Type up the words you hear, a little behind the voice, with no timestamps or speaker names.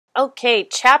Okay,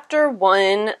 chapter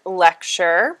 1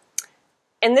 lecture.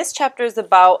 And this chapter is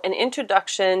about an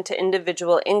introduction to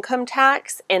individual income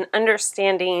tax and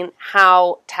understanding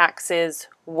how taxes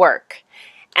work.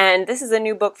 And this is a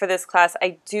new book for this class.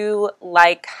 I do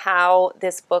like how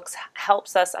this book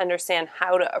helps us understand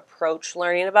how to approach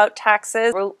learning about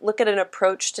taxes. We'll look at an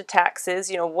approach to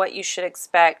taxes, what you should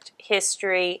expect,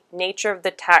 history, nature of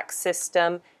the tax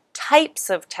system, types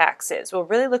of taxes. We'll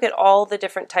really look at all the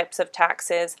different types of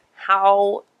taxes,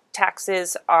 how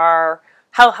taxes are,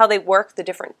 how they work, the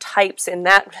different types in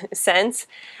that sense,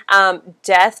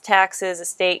 death taxes,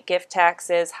 estate gift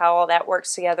taxes, how all that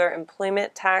works together,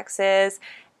 employment taxes,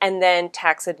 and then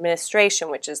tax administration,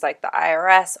 which is like the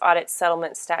IRS, audit,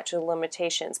 settlement, statute of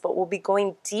limitations. But we'll be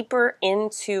going deeper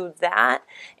into that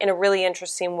in a really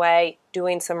interesting way,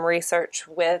 doing some research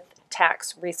with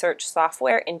tax research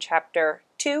software in chapter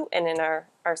 2 and in our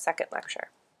second lecture.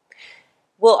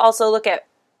 We'll also look at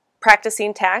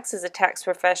practicing tax as a tax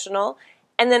professional,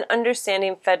 and then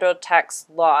understanding federal tax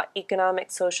law, economic,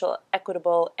 social,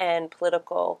 equitable, and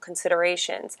political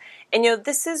considerations. And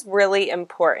this is really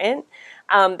important.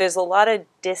 There's a lot of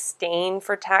disdain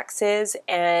for taxes,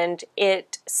 and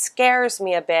it scares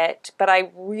me a bit, but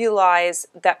I realize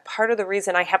that part of the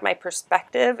reason I have my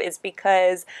perspective is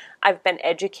because I've been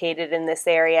educated in this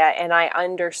area, and I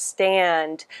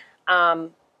understand,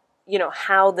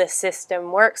 how the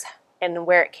system works and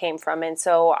where it came from. And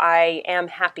so I am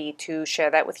happy to share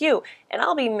that with you. And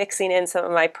I'll be mixing in some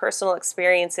of my personal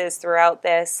experiences throughout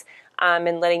this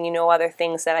and letting you know other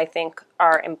things that I think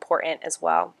are important as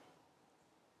well.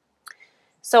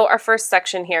 So our first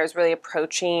section here is really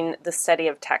approaching the study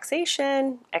of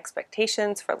taxation,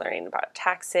 expectations for learning about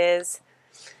taxes.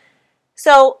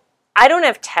 So I don't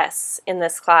have tests in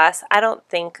this class. I don't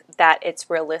think that it's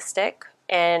realistic,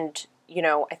 and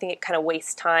I think it kind of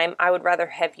wastes time. I would rather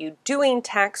have you doing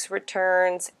tax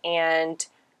returns and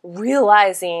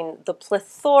realizing the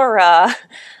plethora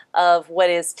of what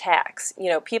is tax.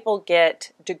 People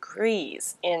get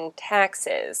degrees in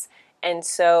taxes, and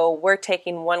so we're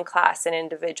taking one class in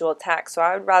individual tax. So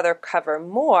I would rather cover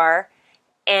more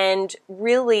and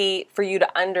really for you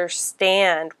to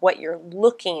understand what you're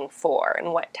looking for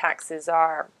and what taxes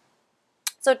are.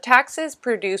 So taxes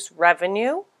produce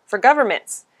revenue for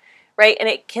governments, right? And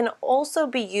it can also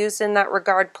be used in that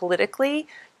regard politically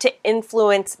to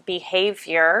influence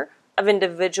behavior of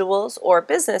individuals or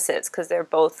businesses, because they're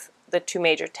both the two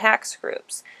major tax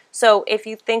groups. So if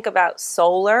you think about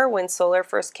solar, when solar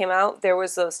first came out, there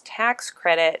was those tax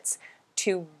credits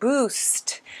to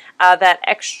boost that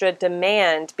extra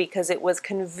demand because it was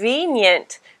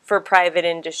convenient for private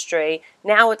industry.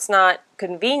 Now it's not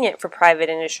convenient for private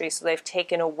industry, so they've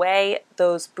taken away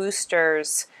those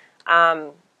boosters,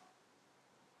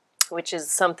 which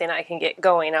is something I can get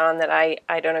going on that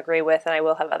I don't agree with, and I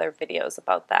will have other videos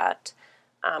about that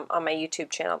on my YouTube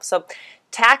channel. So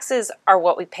taxes are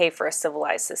what we pay for a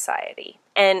civilized society.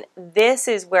 And this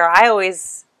is where I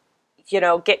always,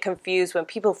 get confused when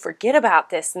people forget about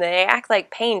this and they act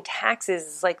like paying taxes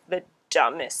is like the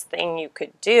dumbest thing you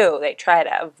could do. They try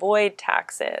to avoid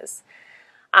taxes.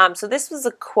 So this was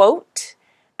a quote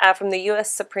from the U.S.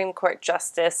 Supreme Court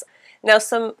Justice. Now,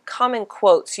 some common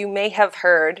quotes you may have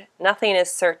heard: nothing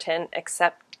is certain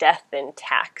except death and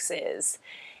taxes.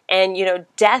 And,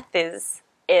 death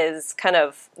is kind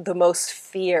of the most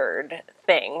feared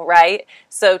thing, right?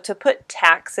 So to put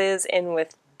taxes in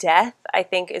with death, I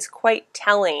think, is quite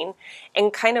telling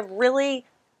and kind of really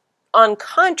on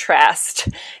contrast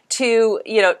to,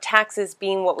 taxes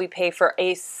being what we pay for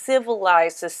a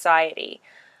civilized society.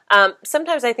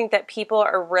 Sometimes I think that people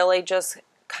are really just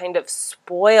kind of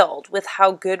spoiled with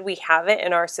how good we have it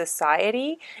in our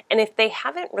society, and if they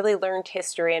haven't really learned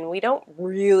history, and we don't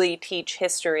really teach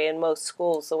history in most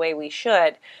schools the way we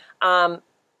should,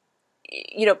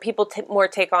 people more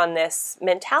take on this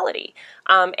mentality,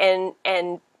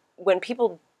 and when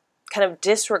people kind of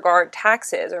disregard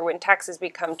taxes, or when taxes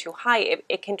become too high,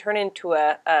 it can turn into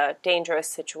a dangerous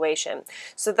situation.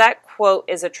 So that quote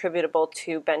is attributable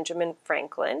to Benjamin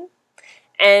Franklin.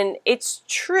 And it's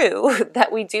true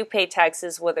that we do pay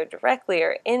taxes, whether directly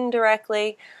or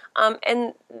indirectly.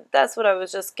 And that's what I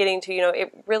was just getting to.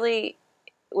 It really,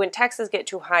 when taxes get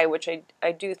too high, which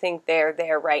I do think they're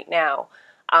there right now,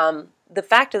 the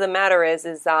fact of the matter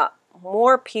is that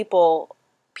more people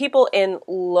in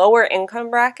lower income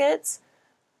brackets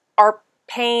are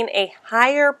paying a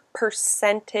higher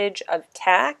percentage of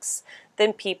tax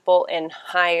than people in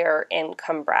higher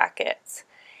income brackets.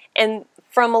 And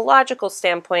from a logical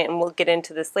standpoint, and we'll get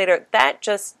into this later, that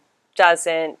just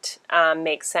doesn't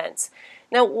make sense.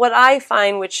 Now, what I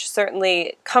find, which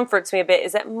certainly comforts me a bit,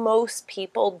 is that most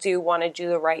people do want to do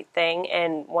the right thing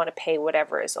and want to pay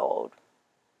whatever is owed.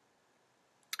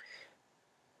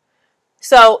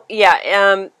 So,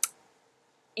 yeah,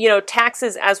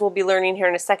 taxes, as we'll be learning here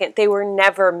in a second, they were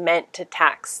never meant to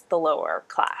tax the lower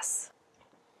class.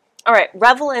 All right,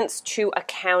 relevance to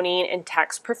accounting and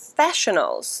tax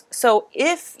professionals. So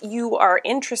if you are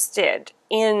interested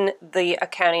in the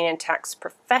accounting and tax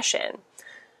profession,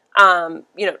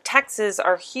 taxes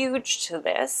are huge to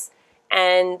this,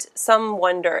 and some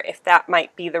wonder if that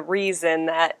might be the reason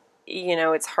that,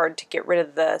 it's hard to get rid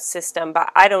of the system.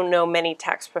 But I don't know many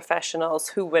tax professionals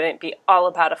who wouldn't be all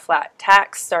about a flat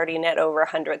tax starting at over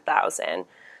 $100,000.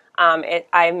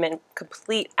 I'm a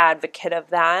complete advocate of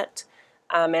that.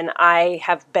 And I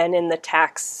have been in the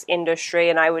tax industry,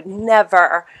 and I would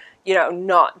never,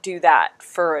 not do that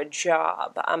for a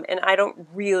job. And I don't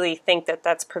really think that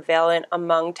that's prevalent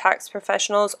among tax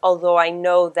professionals, although I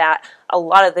know that a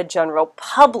lot of the general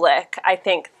public, I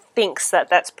think, thinks that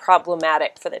that's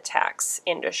problematic for the tax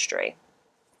industry.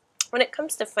 When it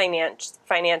comes to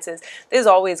finances, there's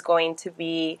always going to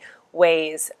be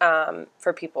ways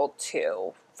for people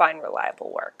to find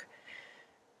reliable work.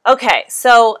 Okay,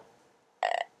 so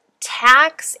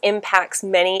tax impacts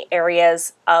many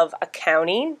areas of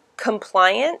accounting.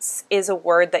 Compliance is a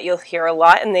word that you'll hear a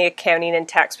lot in the accounting and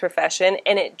tax profession,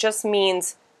 and it just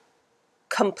means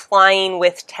complying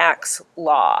with tax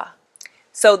law.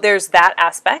 So there's that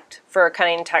aspect for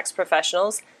accounting and tax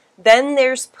professionals. Then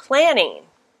there's planning,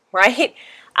 right?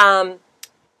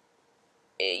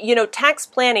 Tax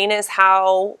planning is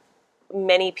how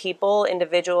many people,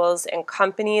 individuals, and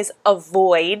companies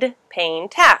avoid paying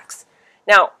tax.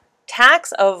 Now,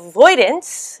 tax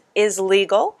avoidance is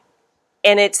legal,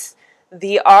 and it's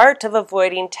the art of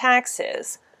avoiding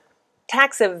taxes.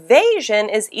 Tax evasion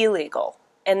is illegal,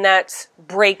 and that's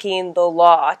breaking the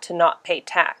law to not pay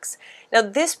tax. Now,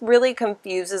 this really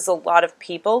confuses a lot of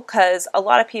people because a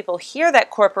lot of people hear that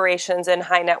corporations and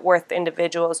high net worth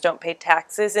individuals don't pay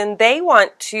taxes, and they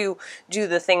want to do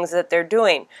the things that they're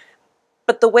doing.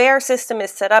 But the way our system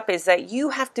is set up is that you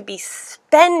have to be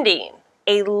spending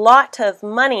a lot of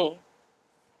money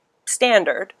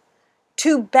standard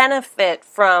to benefit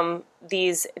from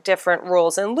these different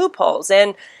rules and loopholes.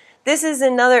 And this is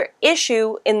another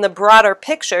issue in the broader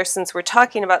picture, since we're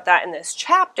talking about that in this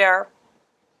chapter.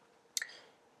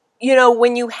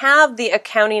 When you have the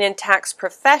accounting and tax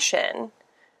profession,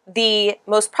 the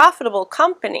most profitable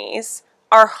companies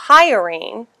are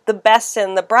hiring the best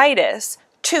and the brightest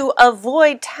to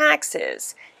avoid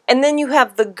taxes. And then you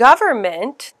have the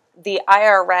government, the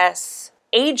IRS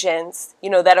agents,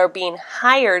 that are being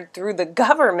hired through the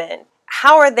government.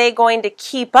 How are they going to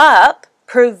keep up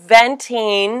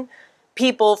preventing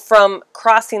people from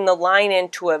crossing the line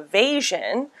into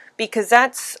evasion? Because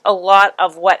that's a lot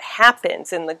of what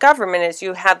happens in the government, is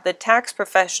you have the tax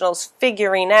professionals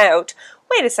figuring out,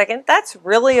 wait a second, that's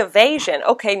really evasion.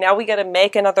 Okay, now we got to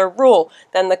make another rule.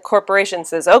 Then the corporation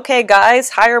says, okay,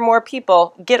 guys, hire more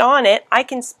people. Get on it. I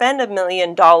can spend $1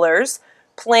 million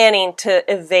planning to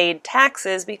evade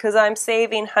taxes because I'm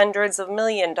saving hundreds of $1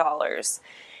 millions.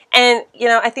 And,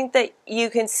 I think that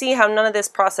you can see how none of this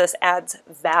process adds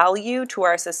value to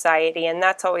our society, and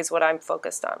that's always what I'm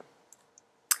focused on.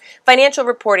 Financial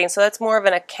reporting, so that's more of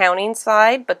an accounting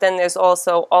side, but then there's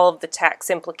also all of the tax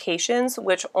implications,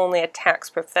 which only a tax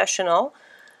professional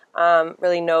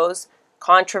really knows.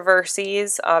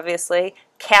 Controversies, obviously.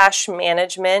 Cash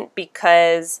management,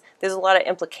 because there's a lot of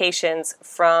implications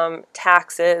from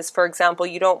taxes. For example,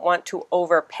 you don't want to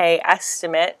overpay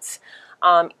estimates,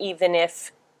 even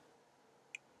if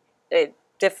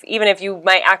you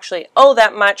might actually owe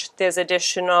that much. There's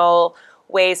additional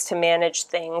ways to manage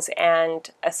things and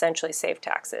essentially save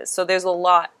taxes. So there's a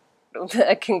lot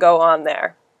that can go on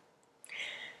there.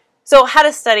 So how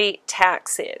to study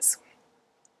taxes.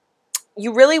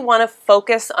 You really want to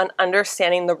focus on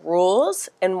understanding the rules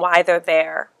and why they're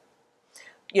there.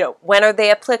 When are they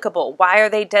applicable? Why are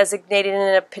they designated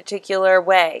in a particular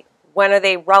way? When are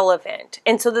they relevant?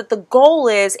 And so that the goal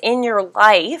is in your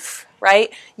life, right,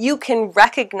 you can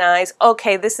recognize,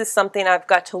 okay, this is something I've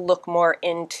got to look more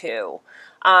into.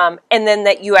 And then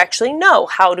that you actually know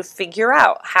how to figure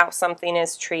out how something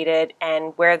is treated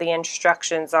and where the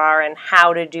instructions are and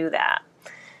how to do that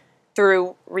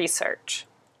through research.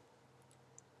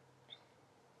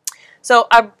 So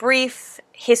a brief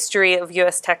history of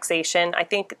U.S. taxation. I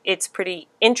think it's pretty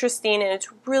interesting, and it's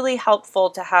really helpful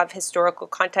to have historical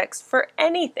context for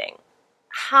anything.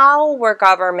 How were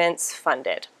governments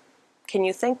funded? Can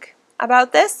you think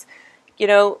about this?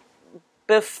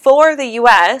 before the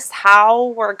US, how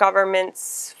were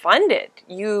governments funded?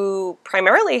 You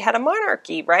primarily had a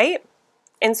monarchy, right?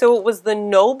 And so it was the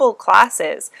noble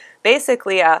classes,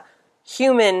 basically a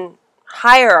human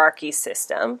hierarchy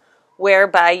system,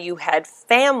 whereby you had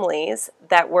families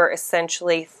that were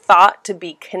essentially thought to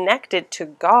be connected to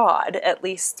God, at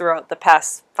least throughout the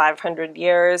past 500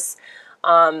 years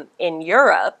in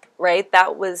Europe, right?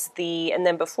 That was and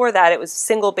then before that, it was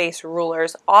single-base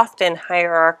rulers, often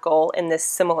hierarchical in this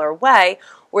similar way,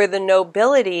 where the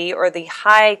nobility or the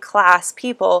high-class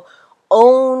people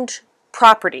owned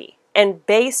property, and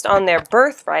based on their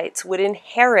birthrights would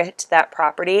inherit that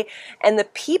property, and the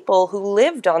people who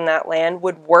lived on that land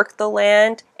would work the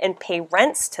land and pay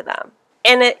rents to them.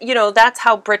 And that's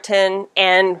how Britain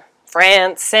and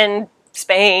France and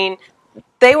Spain,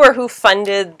 they were who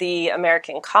funded the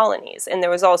American colonies, and there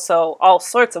was also all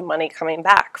sorts of money coming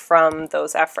back from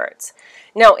those efforts.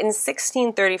 Now, in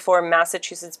 1634,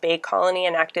 Massachusetts Bay Colony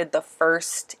enacted the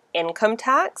first income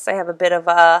tax. I have a bit of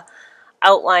a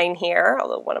outline here,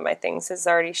 although one of my things is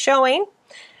already showing.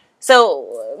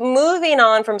 So moving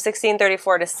on from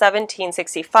 1634 to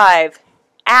 1765,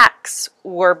 acts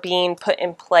were being put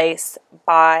in place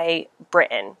by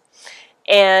Britain.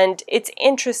 And it's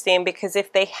interesting because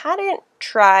if they hadn't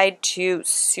tried to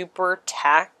super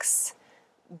tax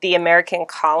the American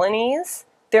colonies,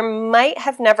 there might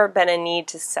have never been a need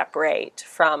to separate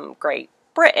from Great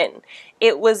Britain.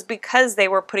 It was because they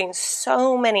were putting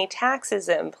so many taxes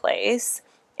in place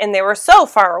and they were so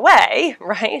far away,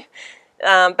 right?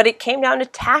 But it came down to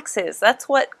taxes. That's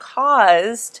what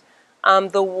caused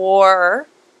the war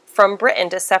from Britain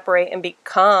to separate and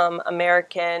become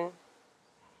America.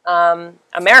 Or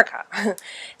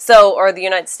the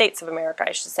United States of America,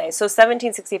 I should say. So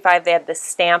 1765, they had the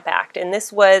Stamp Act, and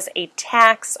this was a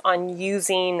tax on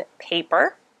using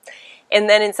paper. And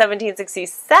then in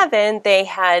 1767, they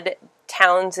had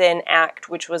Townshend Act,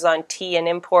 which was on tea and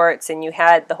imports, and you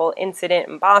had the whole incident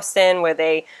in Boston where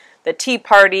the Tea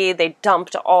Party, they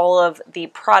dumped all of the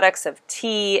products of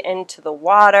tea into the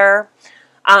water.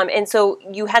 And so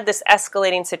you had this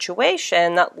escalating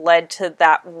situation that led to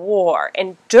that war.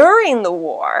 And during the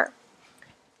war,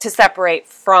 to separate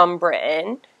from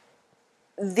Britain,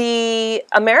 the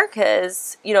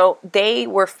Americas, they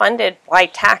were funded by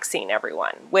taxing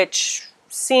everyone, which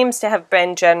seems to have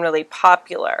been generally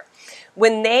popular.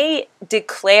 When they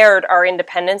declared our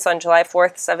independence on July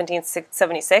 4th,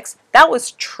 1776, that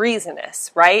was treasonous,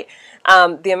 right?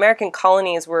 The American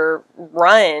colonies were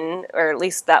run, or at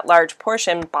least that large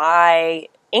portion, by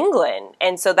England.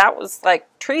 And so that was like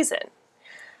treason.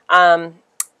 And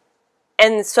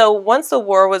so once the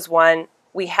war was won,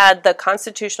 we had the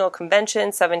Constitutional Convention,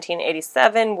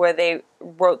 1787, where they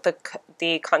wrote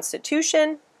the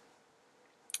Constitution.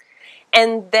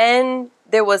 And then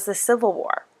there was the Civil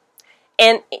War.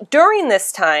 And during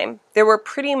this time, there were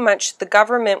pretty much, the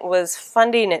government was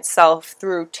funding itself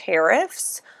through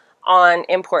tariffs on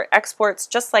import-exports,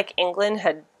 just like England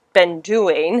had been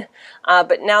doing,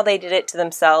 but now they did it to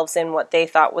themselves in what they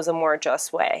thought was a more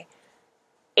just way.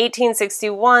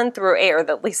 1861 through, or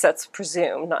at least that's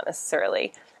presumed, not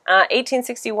necessarily,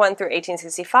 1861 through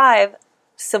 1865,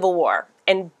 Civil War.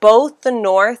 And both the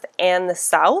North and the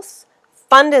South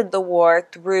funded the war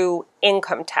through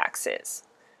income taxes.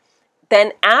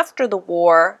 Then after the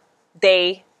war,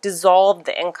 they dissolved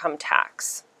the income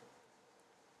tax.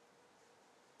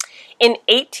 In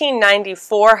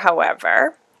 1894,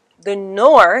 however, the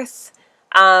North,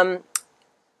 or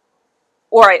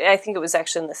I think it was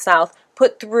actually in the South,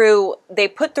 put through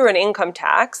an income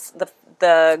tax,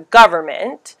 the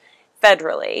government,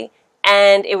 federally,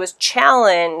 and it was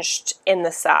challenged in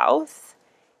the South,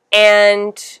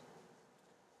 and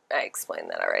I explained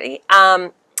that already,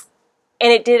 and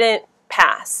it didn't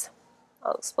pass.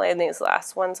 I'll explain these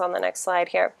last ones on the next slide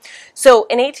here. So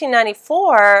in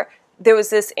 1894, there was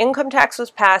this income tax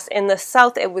was passed. In the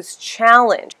South, it was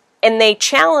challenged. And they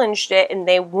challenged it and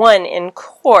they won in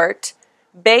court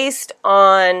based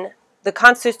on the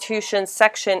Constitution,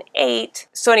 Section 8.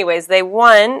 So anyways, they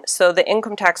won. So the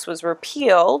income tax was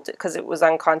repealed because it was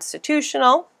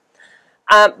unconstitutional.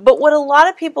 But what a lot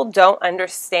of people don't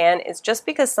understand is just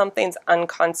because something's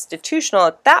unconstitutional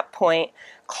at that point,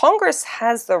 Congress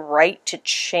has the right to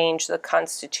change the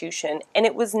Constitution, and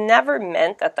it was never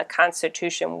meant that the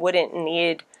Constitution wouldn't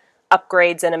need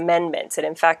upgrades and amendments, and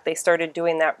in fact they started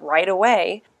doing that right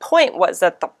away. Point was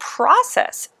that the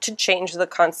process to change the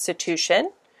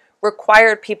Constitution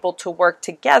required people to work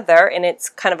together, and it's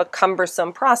kind of a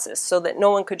cumbersome process so that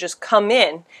no one could just come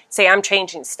in and say, I'm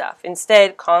changing stuff.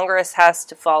 Instead, Congress has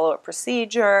to follow a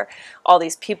procedure. All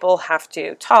these people have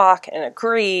to talk and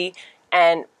agree,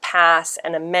 and pass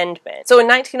an amendment. So in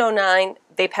 1909,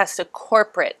 they passed a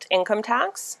corporate income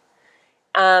tax,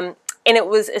 and it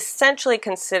was essentially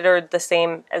considered the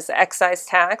same as the excise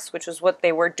tax, which was what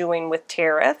they were doing with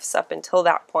tariffs up until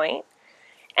that point.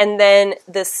 And then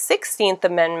the 16th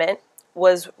Amendment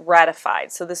was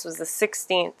ratified. So this was the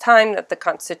 16th time that the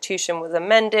Constitution was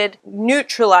amended,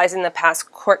 neutralizing the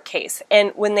past court case.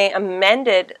 And when they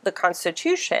amended the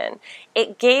Constitution,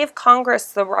 it gave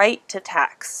Congress the right to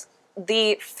tax.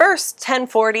 The first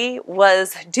 1040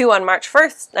 was due on March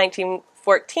 1st,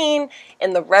 1914,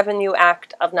 in the Revenue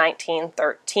Act of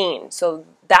 1913. So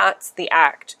that's the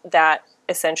act that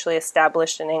essentially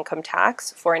established an income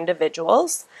tax for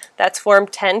individuals. That's Form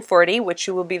 1040, which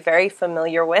you will be very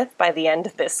familiar with by the end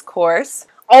of this course.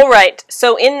 All right,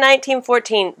 so in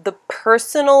 1914, the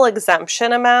personal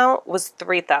exemption amount was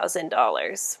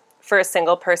 $3,000 for a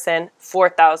single person,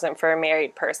 $4,000 for a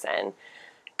married person.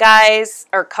 Guys,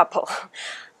 or couple,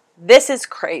 this is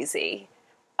crazy.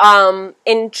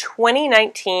 In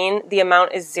 2019, the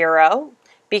amount is $0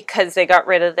 because they got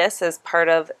rid of this as part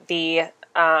of the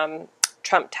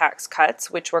Trump tax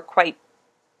cuts, which were quite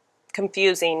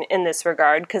confusing in this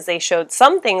regard because they showed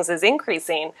some things as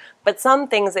increasing, but some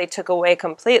things they took away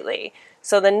completely.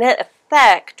 So the net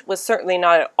effect was certainly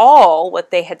not at all what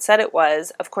they had said it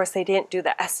was. Of course, they didn't do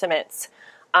the estimates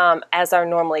as are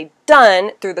normally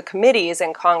done through the committees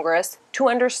in Congress to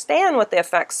understand what the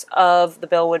effects of the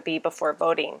bill would be before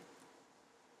voting.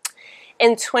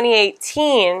 In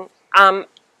 2018,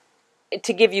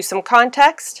 to give you some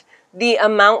context, the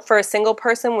amount for a single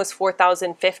person was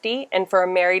 $4,050, and for a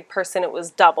married person it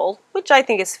was double, which I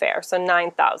think is fair, so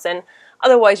 $9,000.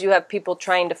 Otherwise, you have people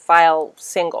trying to file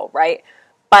single, right?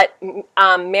 But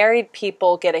married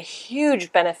people get a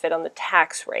huge benefit on the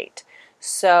tax rate.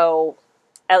 So,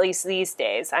 at least these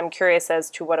days, I'm curious as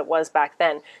to what it was back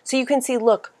then. So you can see,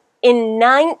 look, in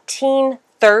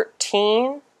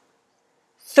 1913,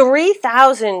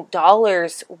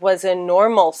 $3,000 was a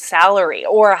normal salary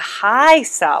or a high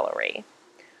salary.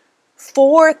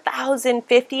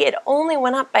 $4,050, it only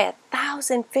went up by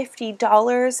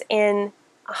 $1,050 in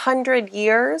 100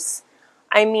 years.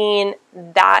 I mean,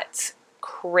 that's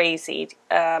crazy.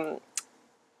 And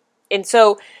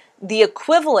so the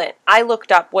equivalent, I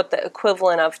looked up what the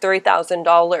equivalent of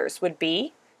 $3,000 would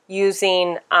be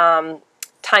using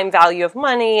time value of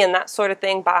money and that sort of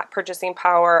thing, purchasing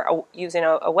power, using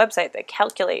a website that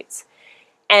calculates.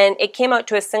 And it came out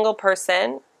to a single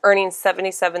person earning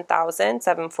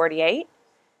 $77,748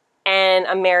 and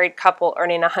a married couple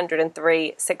earning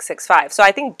 $103,665. So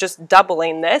I think just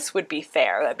doubling this would be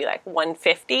fair. That'd be like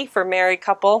 $150 for a married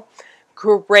couple.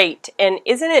 Great. And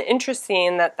isn't it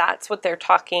interesting that that's what they're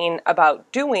talking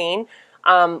about doing?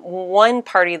 One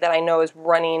party that I know is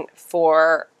running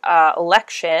for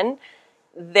election,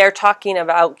 they're talking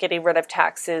about getting rid of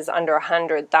taxes under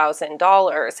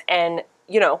 $100,000. And,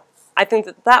 you know, I think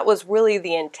that that was really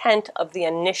the intent of the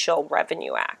initial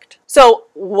Revenue Act. So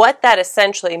what that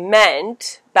essentially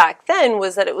meant back then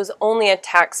was that it was only a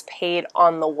tax paid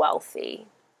on the wealthy.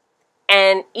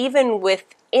 And even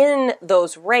within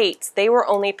those rates, they were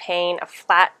only paying a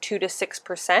flat 2 to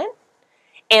 6%.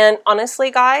 And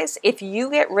honestly, guys, if you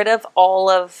get rid of all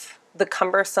of the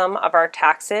cumbersome of our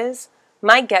taxes,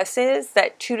 my guess is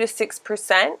that 2 to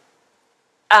 6%,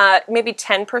 maybe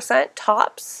 10%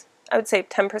 tops, I would say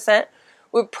 10%,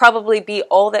 would probably be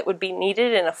all that would be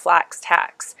needed in a flat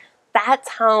tax. That's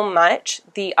how much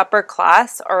the upper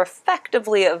class are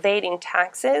effectively evading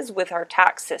taxes with our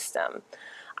tax system.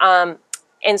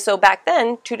 And so back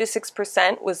then, 2 to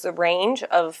 6% was the range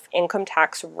of income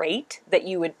tax rate that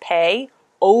you would pay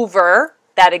over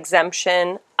that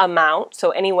exemption amount. So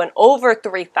anyone over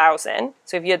 $3,000,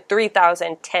 so if you had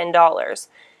 $3,000, $10.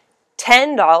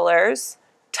 $10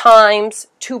 times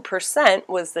 2%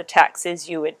 was the taxes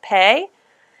you would pay.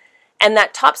 And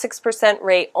that top 6%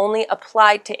 rate only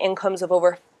applied to incomes of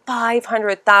over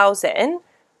 $500,000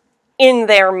 in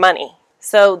their money.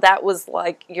 So that was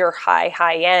like your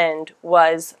high end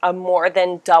was a more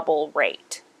than double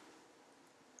rate.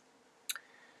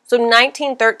 So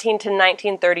 1913 to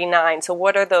 1939, so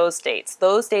what are those dates?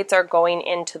 Those dates are going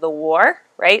into the war,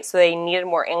 right? So they needed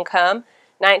more income.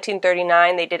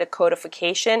 1939, they did a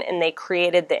codification and they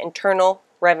created the Internal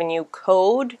Revenue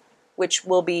Code, which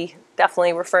we'll be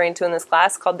definitely referring to in this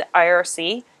class, called the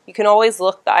IRC. You can always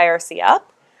look the IRC up.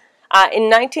 In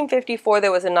 1954,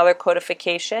 there was another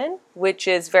codification, which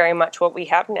is very much what we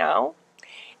have now.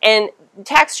 And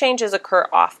tax changes occur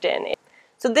often.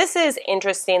 So this is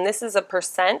interesting. This is a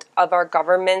percent of our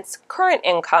government's current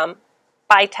income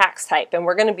by tax type. And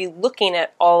we're going to be looking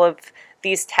at all of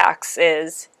these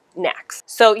taxes next.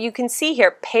 So you can see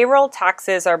here, payroll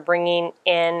taxes are bringing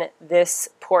in this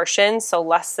portion, so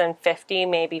less than 50,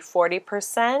 maybe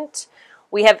 40%.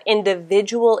 We have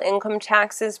individual income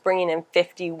taxes bringing in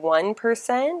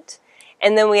 51%.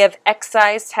 And then we have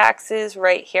excise taxes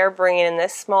right here bringing in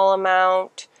this small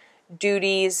amount.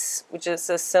 Duties, which is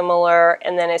a similar,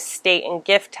 and then estate and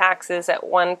gift taxes at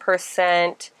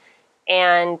 1%,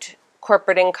 and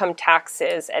corporate income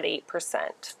taxes at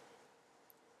 8%.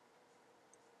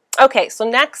 Okay, so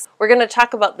next we're going to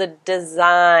talk about the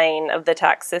design of the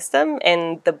tax system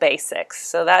and the basics.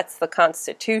 So that's the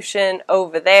Constitution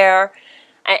over there.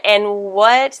 And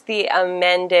what the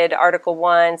amended Article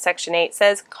 1, Section 8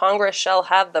 says, Congress shall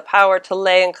have the power to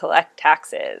lay and collect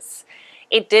taxes.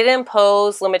 It did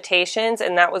impose limitations,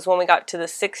 and that was when we got to the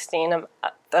 16th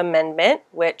Amendment,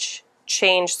 which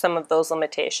changed some of those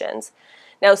limitations.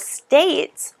 Now,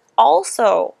 states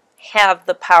also have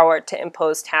the power to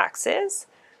impose taxes,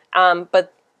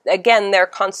 but again, their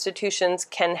constitutions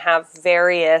can have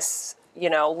various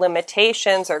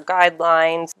limitations or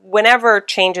guidelines. Whenever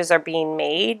changes are being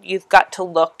made, you've got to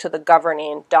look to the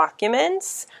governing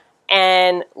documents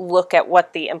and look at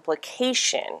what the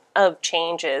implication of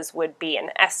changes would be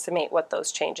and estimate what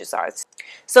those changes are.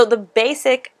 So the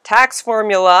basic tax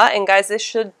formula, and guys, this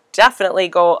should definitely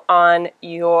go on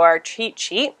your cheat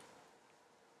sheet.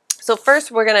 So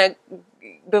first we're going to,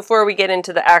 before we get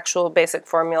into the actual basic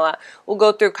formula, we'll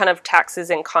go through kind of taxes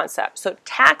and concepts. So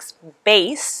tax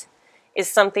base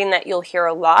is something that you'll hear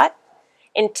a lot.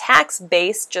 And tax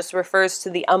base just refers to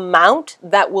the amount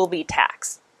that will be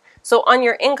taxed. So on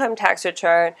your income tax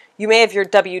return, you may have your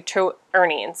W-2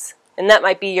 earnings, and that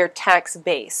might be your tax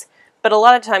base. But a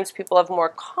lot of times people have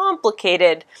more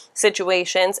complicated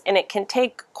situations, and it can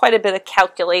take quite a bit of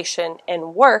calculation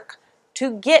and work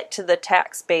to get to the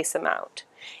tax base amount.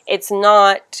 It's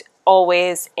not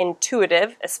always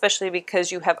intuitive, especially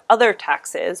because you have other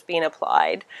taxes being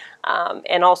applied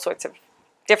and all sorts of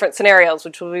different scenarios,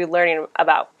 which we'll be learning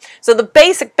about. So the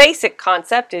basic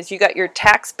concept is you got your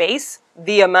tax base,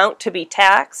 the amount to be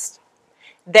taxed,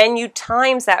 then you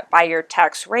times that by your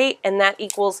tax rate, and that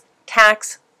equals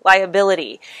tax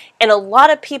liability. And a lot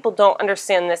of people don't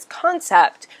understand this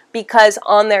concept because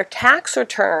on their tax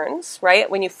returns, right,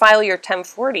 when you file your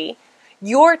 1040,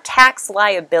 your tax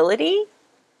liability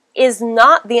is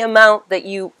not the amount that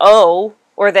you owe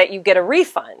or that you get a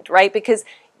refund, right? Because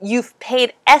you've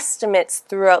paid estimates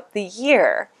throughout the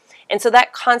year. And so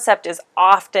that concept is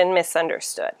often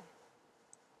misunderstood.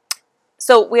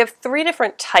 So we have three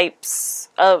different types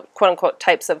of, quote-unquote,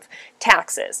 types of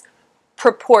taxes.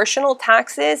 Proportional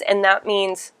taxes, and that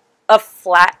means a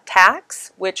flat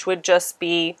tax, which would just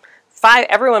be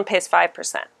everyone pays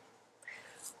 5%.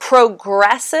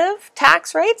 Progressive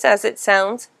tax rates, as it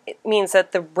sounds, it means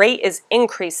that the rate is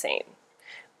increasing,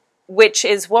 which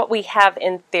is what we have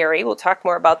in theory. We'll talk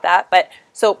more about that. But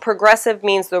so progressive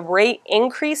means the rate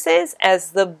increases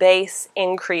as the base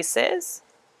increases.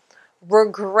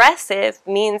 Regressive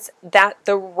means that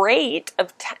the rate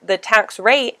of the tax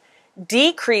rate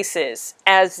decreases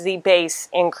as the base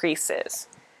increases.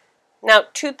 Now,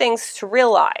 two things to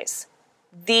realize.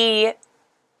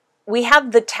 We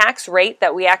have the tax rate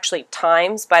that we actually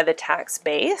times by the tax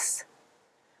base,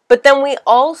 but then we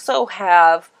also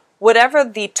have whatever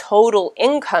the total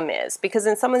income is, because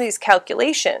in some of these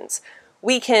calculations,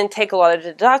 we can take a lot of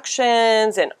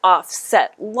deductions and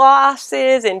offset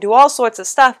losses and do all sorts of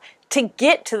stuff to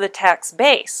get to the tax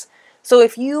base. So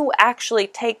if you actually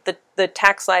take the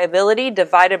tax liability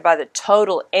divided by the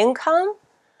total income,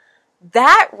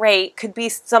 that rate could be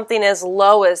something as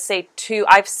low as, say,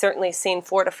 I've certainly seen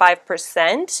 4 to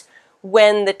 5%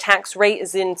 when the tax rate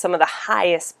is in some of the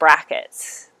highest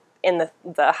brackets in the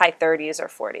high 30s or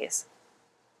 40s.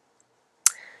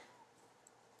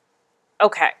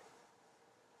 Okay.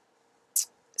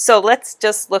 So let's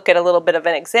just look at a little bit of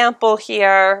an example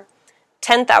here.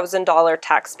 $10,000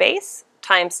 tax base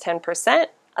times 10%,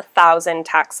 1,000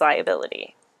 tax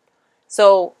liability.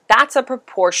 So that's a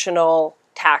proportional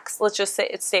tax. Let's just say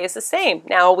it stays the same.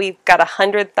 Now we've got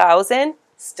 100,000,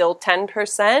 still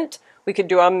 10%. We could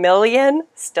do a million,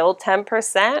 still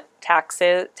 10%. Tax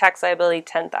liability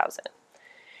 10,000.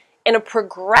 In a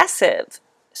progressive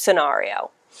scenario,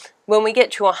 when we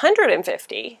get to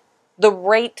 150, the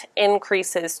rate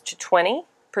increases to 20%.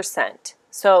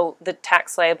 So the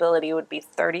tax liability would be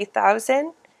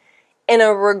 30,000. In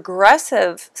a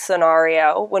regressive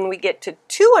scenario, when we get to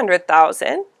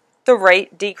 200,000, the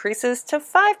rate decreases to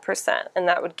 5%, and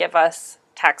that would give us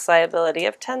tax liability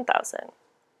of 10,000.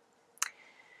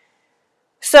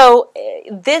 So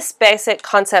this basic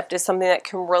concept is something that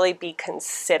can really be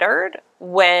considered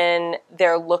when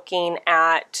they're looking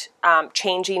at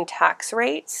changing tax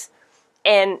rates,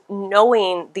 and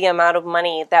knowing the amount of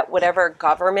money that whatever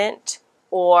government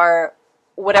or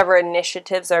whatever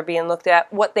initiatives are being looked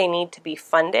at, what they need to be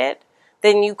funded,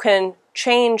 then you can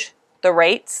change the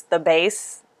rates, the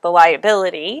base, the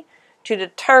liability, to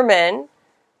determine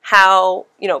how,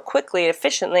 quickly,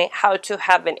 efficiently, how to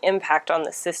have an impact on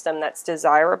the system that's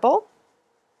desirable.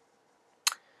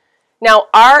 Now,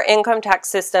 our income tax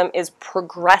system is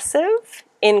progressive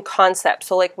in concept.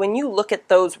 So like when you look at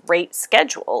those rate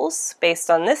schedules based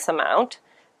on this amount,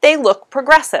 they look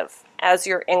progressive. As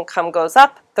your income goes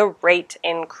up, the rate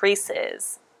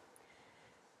increases.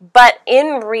 But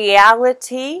in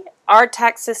reality, our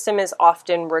tax system is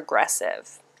often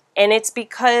regressive. And it's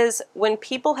because when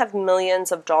people have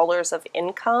millions of dollars of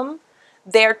income,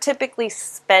 they're typically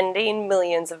spending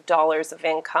millions of dollars of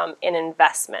income in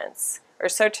investments, or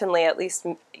certainly at least,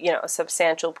 a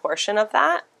substantial portion of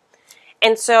that.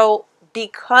 And so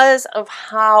because of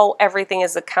how everything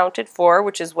is accounted for,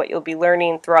 which is what you'll be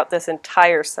learning throughout this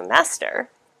entire semester,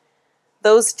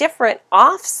 those different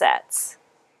offsets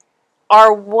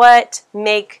are what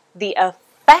make the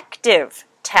effective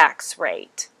tax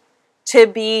rate to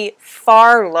be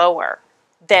far lower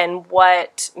than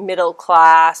what middle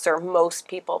class or most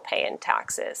people pay in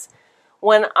taxes.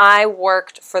 When I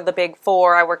worked for the Big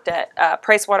Four, I worked at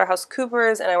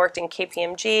PricewaterhouseCoopers and I worked in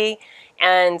KPMG,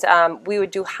 and we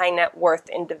would do high net worth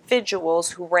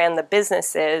individuals who ran the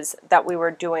businesses that we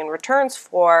were doing returns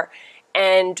for.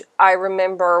 And I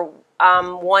remember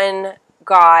one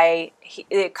guy,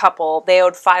 a couple, they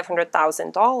owed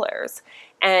 $500,000.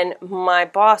 And my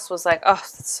boss was like, oh,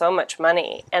 that's so much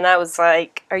money. And I was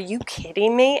like, are you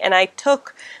kidding me? And I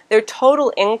took their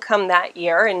total income that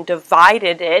year and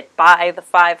divided it by the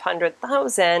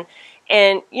 500,000.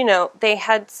 And, they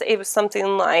had, it was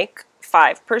something like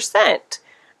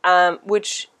 5%,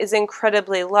 which is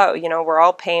incredibly low. We're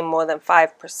all paying more than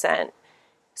 5%.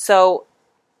 So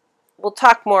we'll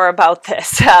talk more about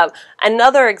this.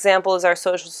 Another example is our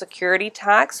Social Security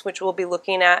tax, which we'll be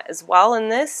looking at as well in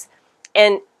this.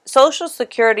 And Social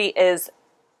Security is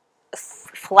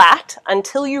flat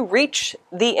until you reach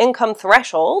the income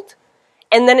threshold,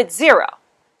 and then it's zero.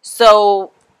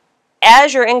 So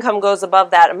as your income goes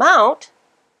above that amount,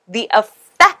 the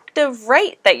effective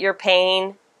rate that you're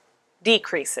paying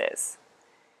decreases.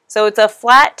 So it's a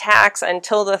flat tax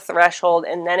until the threshold,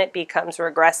 and then it becomes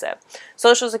regressive.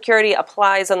 Social Security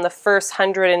applies on the first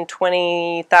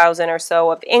 120,000 or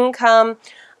so of income,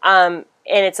 and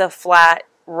it's a flat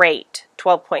rate,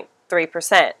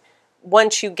 12.3%.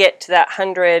 Once you get to that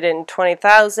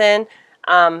 120,000,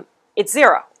 it's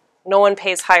zero. No one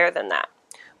pays higher than that.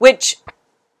 Which,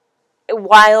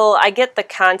 while I get the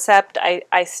concept,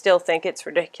 I still think it's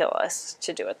ridiculous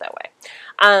to do it that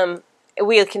way.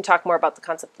 We can talk more about the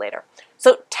concept later.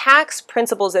 So tax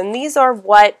principles, and these are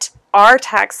what our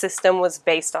tax system was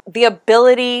based on. The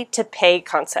ability to pay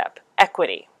concept,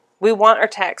 equity. We want our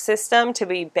tax system to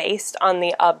be based on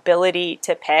the ability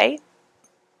to pay.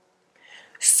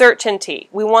 Certainty.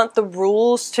 We want the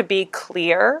rules to be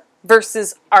clear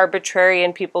versus arbitrary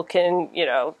and people can,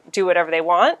 do whatever they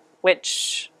want,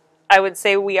 which I would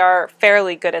say we are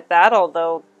fairly good at that,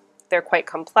 although they're quite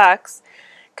complex.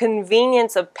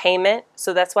 Convenience of payment.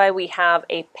 So that's why we have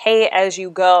a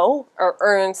pay-as-you-go or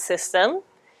earn system,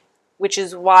 which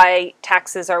is why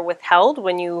taxes are withheld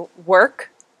when you work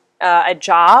a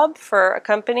job for a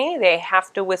company. They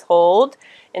have to withhold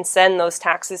and send those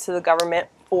taxes to the government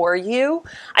for you.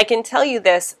 I can tell you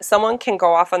this, someone can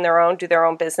go off on their own, do their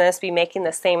own business, be making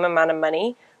the same amount of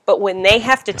money, but when they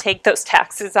have to take those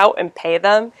taxes out and pay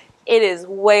them, it is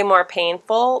way more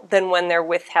painful than when they're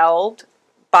withheld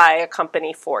by a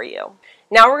company for you.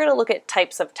 Now we're going to look at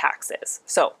types of taxes.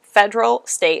 So federal,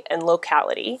 state, and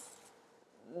locality.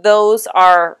 Those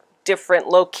are different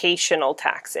locational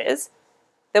taxes.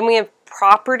 Then we have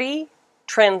property,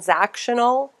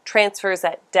 transactional, transfers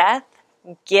at death,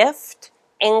 gift,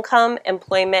 income,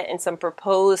 employment, and some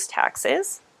proposed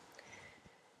taxes.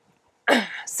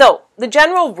 So the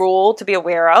general rule to be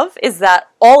aware of is that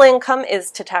all income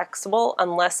is taxable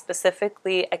unless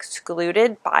specifically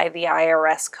excluded by the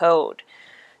IRS code.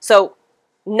 So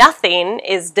nothing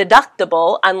is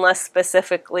deductible unless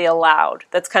specifically allowed.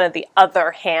 That's kind of the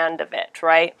other hand of it,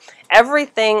 right?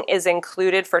 Everything is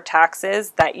included for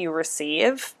taxes that you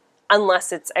receive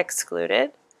unless it's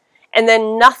excluded. And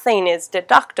then nothing is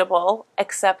deductible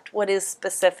except what is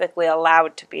specifically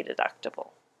allowed to be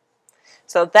deductible.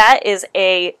 So that is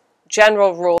a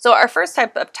general rules. So our first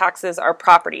type of taxes are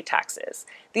property taxes.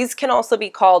 These can also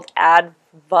be called ad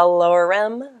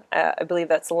valorem, I believe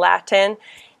that's Latin,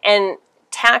 and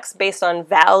tax based on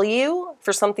value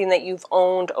for something that you've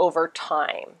owned over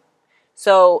time.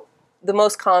 So the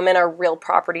most common are real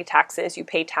property taxes. You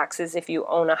pay taxes if you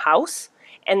own a house,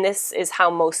 and this is how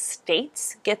most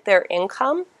states get their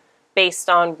income, based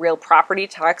on real property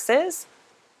taxes.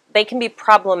 They can be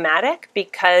problematic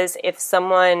because if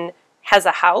someone has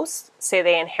a house, say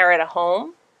they inherit a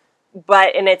home,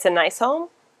 and it's a nice home,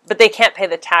 but they can't pay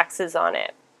the taxes on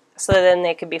it. So then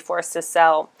they could be forced to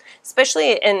sell,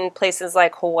 especially in places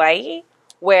like Hawaii,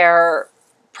 where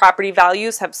property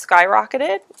values have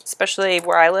skyrocketed, especially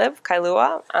where I live,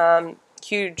 Kailua.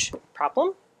 Huge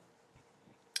problem.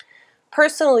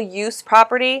 Personal use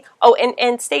property. Oh,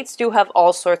 and states do have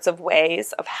all sorts of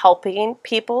ways of helping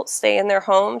people stay in their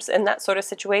homes in that sort of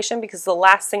situation, because the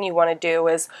last thing you want to do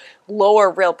is lower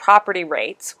real property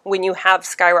rates when you have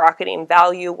skyrocketing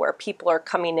value where people are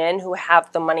coming in who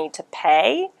have the money to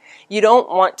pay. You don't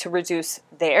want to reduce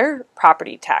their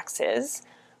property taxes.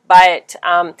 But,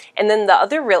 and then the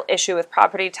other real issue with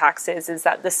property taxes is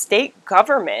that the state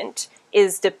government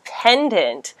is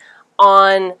dependent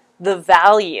on the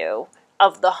value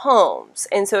of the homes,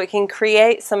 and so it can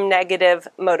create some negative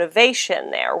motivation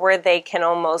there where they can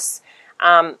almost,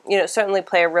 certainly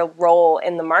play a real role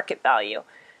in the market value.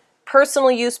 Personal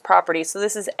use property, so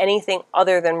this is anything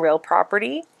other than real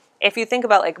property. If you think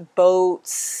about like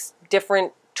boats,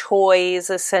 different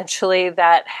toys essentially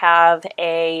that have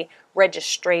a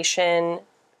registration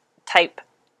type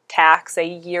tax, a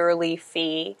yearly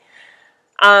fee.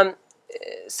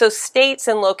 So states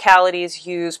and localities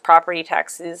use property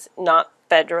taxes, not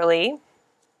federally.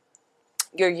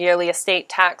 Your yearly estate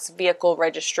tax, vehicle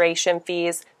registration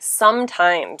fees,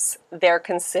 sometimes they're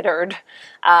considered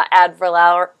ad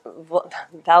valorem,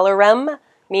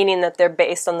 meaning that they're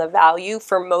based on the value.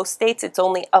 For most states, it's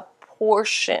only a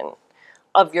portion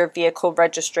of your vehicle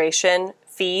registration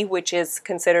fee, which is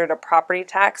considered a property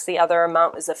tax. The other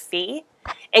amount is a fee.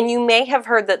 And you may have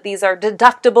heard that these are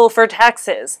deductible for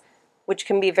taxes, which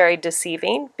can be very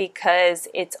deceiving because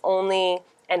it's only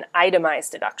an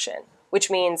itemized deduction, which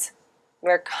means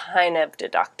they're kind of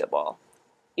deductible.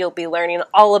 You'll be learning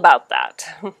all about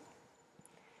that.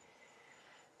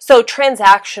 So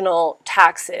transactional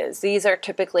taxes, these are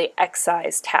typically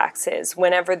excise taxes.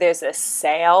 Whenever there's a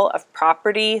sale of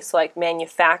property, so like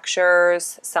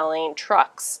manufacturers selling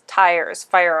trucks, tires,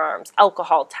 firearms,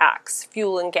 alcohol tax,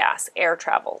 fuel and gas, air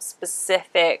travel,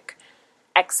 specific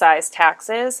excise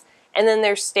taxes. And then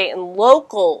there's state and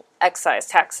local excise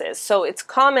taxes. So it's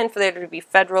common for there to be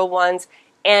federal ones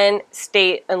and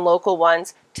state and local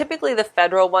ones. Typically the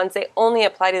federal ones, they only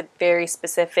apply to very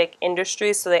specific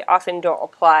industries, so they often don't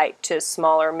apply to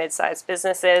smaller, mid-sized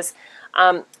businesses.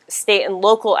 State and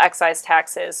local excise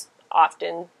taxes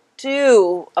often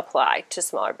do apply to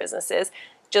smaller businesses,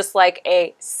 just like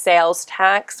a sales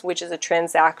tax, which is a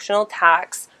transactional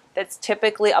tax that's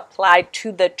typically applied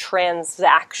to the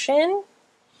transaction.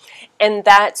 And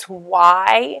that's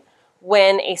why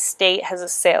when a state has a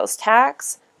sales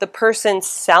tax, the person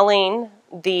selling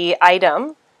the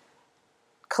item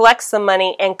collects the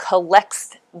money and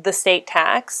collects the state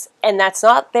tax, and that's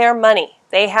not their money.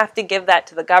 They have to give that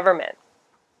to the government.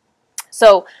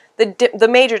 So the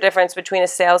major difference between a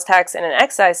sales tax and an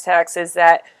excise tax is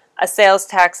that a sales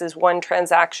tax is one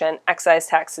transaction, excise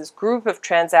tax is a group of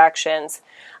transactions,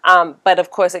 but of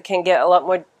course it can get a lot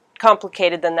more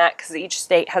complicated than that because each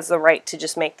state has the right to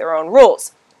just make their own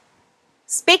rules.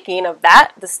 Speaking of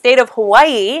that, the state of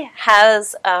Hawaii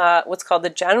has what's called the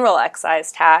general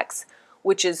excise tax,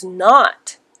 which is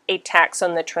not a tax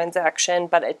on the transaction,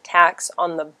 but a tax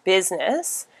on the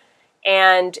business.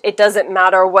 And it doesn't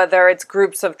matter whether it's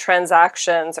groups of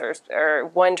transactions or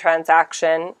one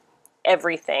transaction,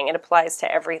 everything. It applies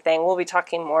to everything. We'll be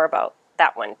talking more about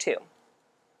that one too.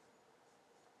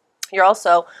 You're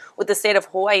also, with the state of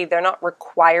Hawaii, they're not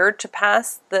required to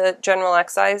pass the general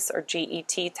excise or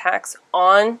GET tax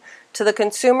on to the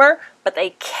consumer, but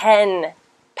they can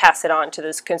pass it on to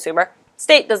this consumer.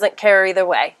 State doesn't care either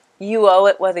way. You owe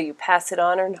it whether you pass it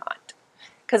on or not,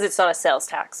 because it's not a sales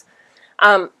tax.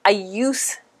 A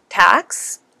use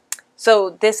tax, so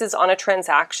this is on a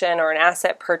transaction or an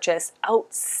asset purchase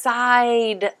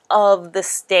outside of the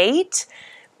state,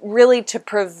 really to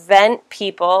prevent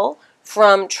people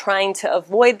from trying to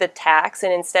avoid the tax,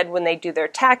 and instead when they do their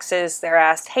taxes, they're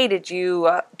asked, hey, do you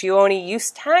owe any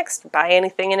use tax? Buy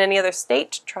anything in any other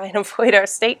state to try and avoid our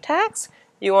state tax?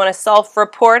 You want to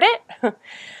self-report it?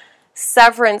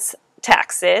 Severance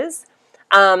taxes.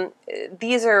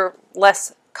 These are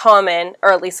less common,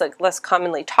 or at least like less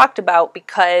commonly talked about,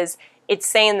 because it's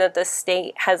saying that the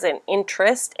state has an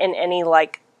interest in any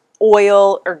like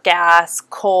oil or gas,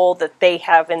 coal that they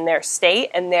have in their state,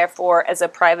 and therefore as a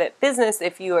private business,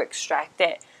 if you extract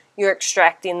it, you're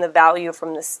extracting the value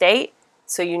from the state,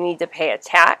 so you need to pay a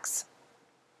tax.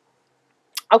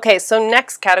 Okay, so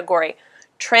next category,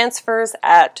 transfers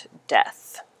at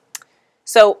death.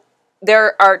 So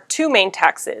there are two main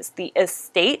taxes, the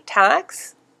estate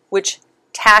tax, which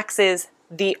taxes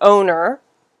the owner's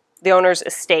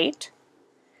estate,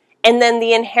 and then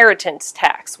the inheritance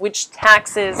tax, which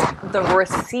taxes the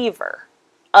receiver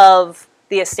of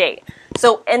the estate.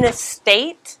 So an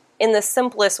estate, in the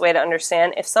simplest way to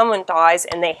understand, if someone dies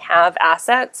and they have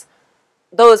assets,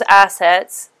 those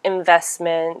assets,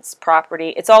 investments,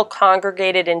 property, it's all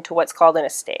congregated into what's called an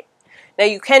estate. Now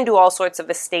you can do all sorts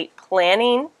of estate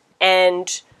planning,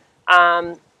 and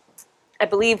I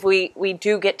believe we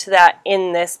do get to that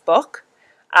in this book.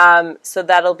 So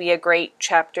that'll be a great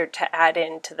chapter to add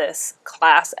into this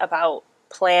class about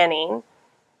planning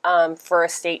for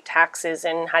estate taxes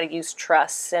and how to use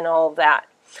trusts and all of that.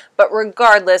 But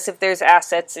regardless, if there's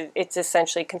assets, it's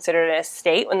essentially considered an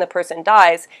estate when the person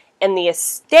dies, and the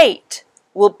estate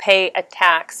will pay a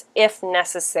tax if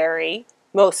necessary,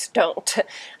 most don't,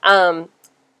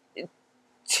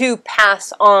 to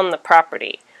pass on the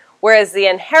property. Whereas the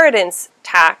inheritance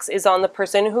tax is on the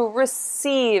person who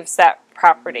receives that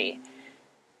property.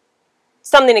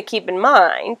 Something to keep in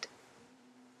mind,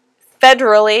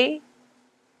 federally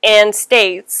and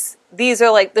states, these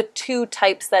are like the two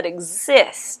types that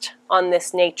exist on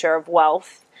this nature of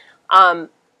wealth.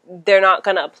 They're not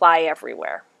going to apply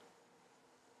everywhere.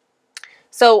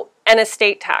 So an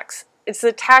estate tax, it's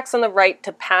the tax on the right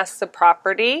to pass the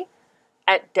property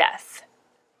at death,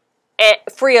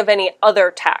 free of any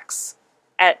other tax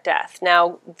at death.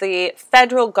 Now, the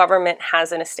federal government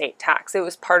has an estate tax. It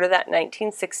was part of that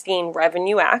 1916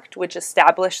 Revenue Act, which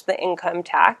established the income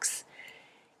tax.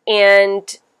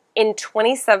 And in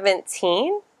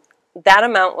 2017, that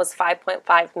amount was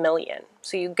 $5.5 million.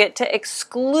 So you get to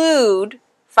exclude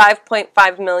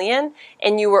 $5.5 million,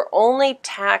 and you were only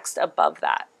taxed above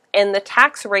that. And the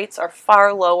tax rates are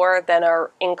far lower than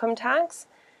our income tax.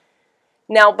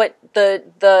 Now, but the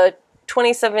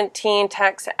 2017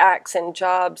 Tax Acts and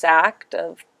Jobs Act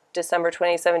of December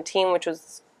 2017, which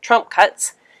was Trump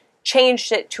cuts,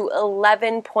 changed it to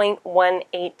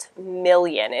 $11.18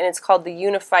 million, and it's called the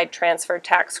Unified Transfer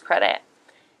Tax Credit.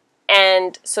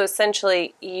 And so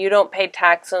essentially, you don't pay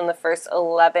tax on the first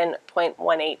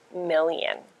 $11.18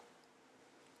 million.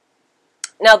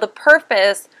 Now, the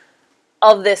purpose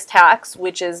of this tax,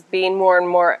 which is being more and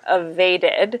more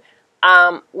evaded,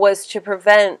 was to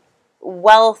prevent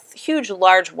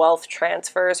large wealth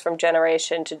transfers from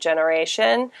generation to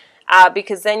generation,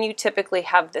 because then you typically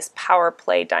have this power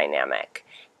play dynamic.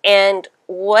 And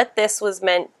what this was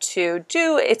meant to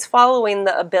do, it's following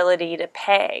the ability to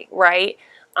pay, right?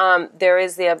 There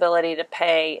is the ability to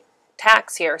pay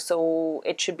tax here, so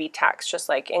it should be taxed just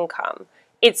like income.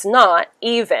 It's not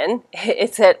even,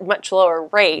 it's at much lower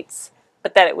rates,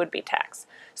 but that it would be taxed.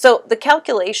 So the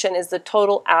calculation is the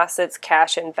total assets,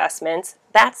 cash, investments.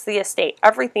 That's the estate,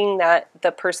 everything that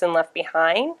the person left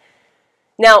behind.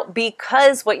 Now,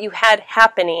 because what you had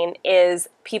happening is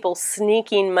people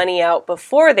sneaking money out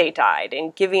before they died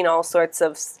and giving all sorts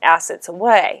of assets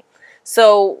away.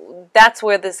 So that's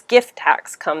where this gift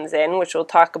tax comes in, which we'll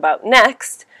talk about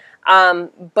next. So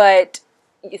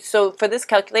for this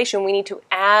calculation, we need to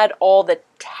add all the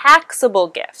taxable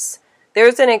gifts.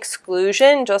 There's an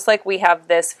exclusion, just like we have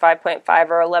this 5.5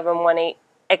 or 11.18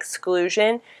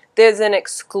 exclusion. There's an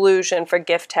exclusion for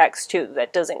gift tax too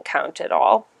that doesn't count at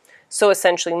all. So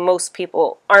essentially, most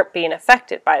people aren't being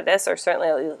affected by this, or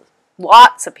certainly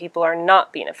lots of people are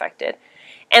not being affected.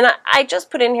 And I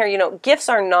just put in here, gifts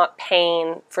are not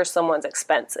paying for someone's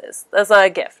expenses. That's not a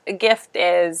gift. A gift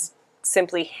is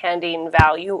simply handing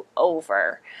value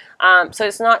over. So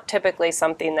it's not typically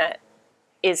something that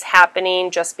is happening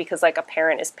just because like a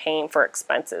parent is paying for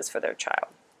expenses for their child.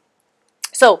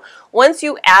 So once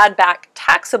you add back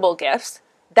taxable gifts,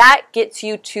 that gets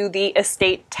you to the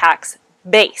estate tax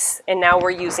base. And now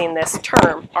we're using this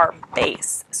term, our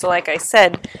base. So like I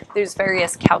said, there's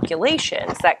various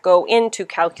calculations that go into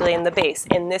calculating the base.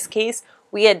 In this case,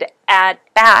 we had to add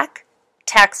back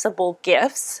taxable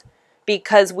gifts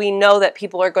because we know that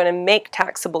people are going to make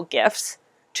taxable gifts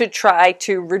to try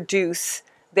to reduce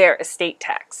their estate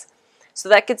tax. So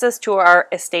that gets us to our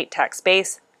estate tax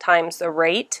base times the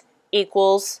rate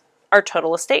equals our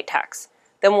total estate tax.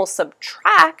 Then we'll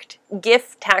subtract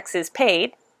gift taxes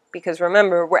paid, because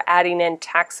remember, we're adding in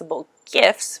taxable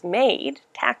gifts made,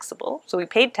 taxable, so we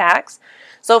paid tax.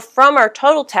 So from our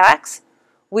total tax,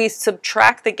 we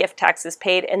subtract the gift taxes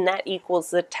paid, and that equals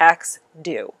the tax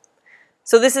due.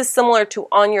 So this is similar to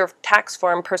on your tax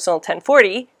form, Personal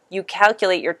 1040, you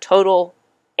calculate your total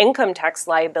income tax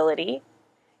liability,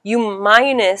 you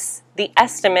minus the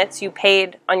estimates you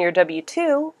paid on your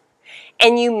W-2,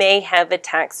 and you may have a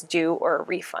tax due or a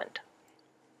refund.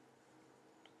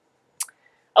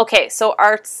 Okay, so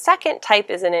our second type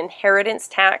is an inheritance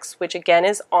tax, which again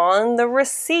is on the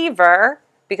receiver,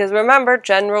 because remember,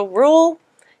 general rule,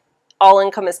 all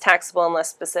income is taxable unless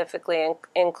specifically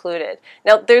included.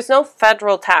 Now, there's no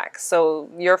federal tax, so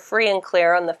you're free and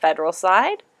clear on the federal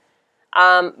side.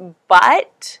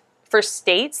 But for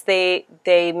states, they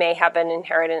may have an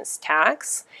inheritance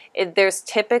tax. There's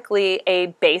typically a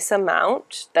base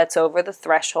amount that's over the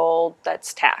threshold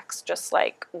that's taxed, just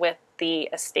like with the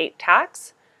estate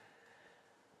tax.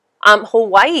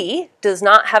 Hawaii does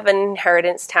not have an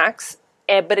inheritance tax,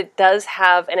 but it does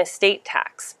have an estate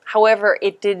tax. However,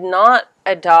 it did not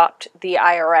adopt the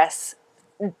IRS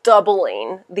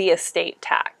doubling the estate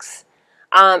tax.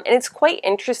 And it's quite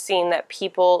interesting that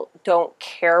people don't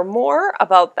care more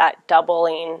about that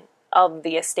doubling of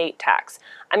the estate tax.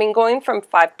 I mean, going from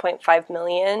 5.5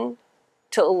 million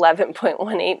to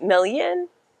 11.18 million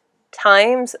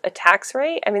times a tax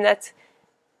rate, I mean, that's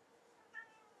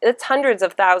hundreds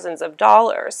of thousands of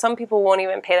dollars. Some people won't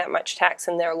even pay that much tax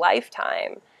in their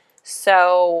lifetime.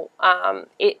 So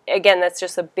again, that's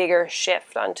just a bigger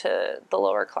shift onto the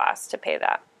lower class to pay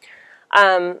that.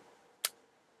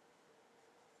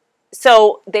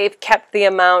 So they've kept the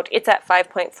amount, it's at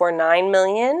 5.49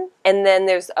 million, and then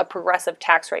there's a progressive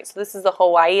tax rate. So this is the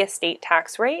Hawaii estate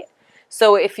tax rate.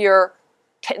 So if your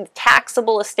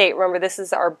taxable estate, remember this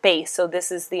is our base, so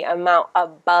this is the amount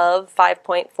above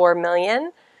 5.4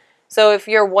 million. So if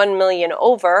you're 1 million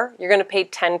over, you're going to pay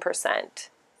 10%.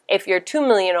 If you're 2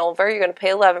 million over, you're going to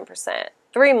pay 11%.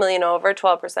 3 million over,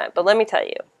 12%. But let me tell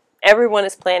you, everyone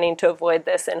is planning to avoid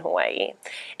this in Hawaii.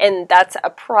 And that's a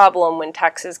problem when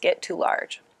taxes get too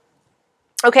large.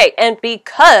 Okay, and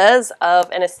because of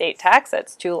an estate tax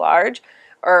that's too large,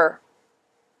 or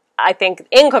I think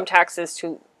income tax is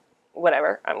too,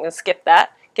 whatever, I'm going to skip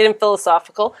that, getting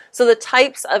philosophical. So the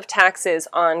types of taxes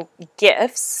on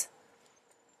gifts,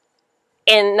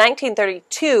 in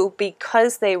 1932,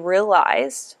 because they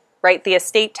realized, right, the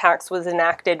estate tax was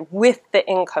enacted with the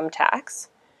income tax.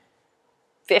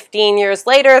 15 years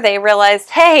later, they realized,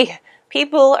 hey,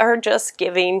 people are just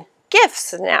giving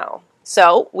gifts now.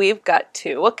 So we've got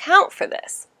to account for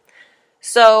this.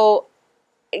 So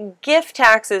gift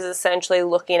tax is essentially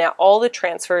looking at all the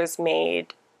transfers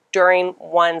made during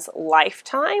one's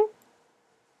lifetime.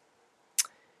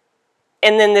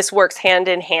 And then this works hand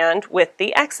in hand with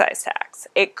the excise tax.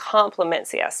 It complements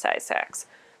the excise tax.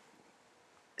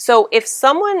 So if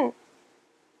someone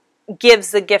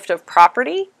gives the gift of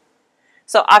property,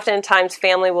 so oftentimes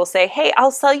family will say, hey,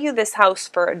 I'll sell you this house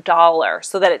for $1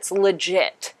 so that it's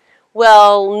legit.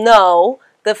 Well, no,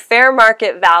 the fair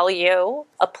market value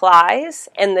applies,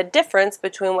 and the difference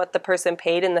between what the person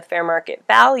paid and the fair market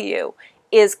value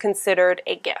is considered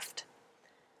a gift.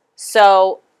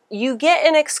 So you get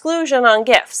an exclusion on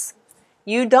gifts.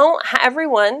 You don't,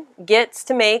 everyone gets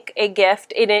to make a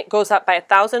gift, and it goes up by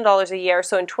 $1,000 a year.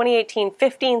 So in 2018,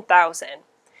 $15,000.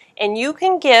 And you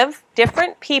can give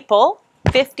different people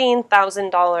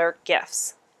 $15,000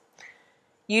 gifts.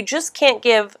 You just can't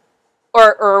give,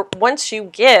 or once you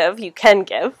give, you can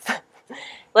give.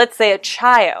 Let's say a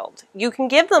child, you can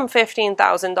give them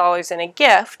 $15,000 in a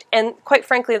gift, and quite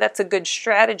frankly, that's a good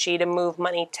strategy to move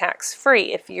money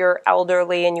tax-free. If you're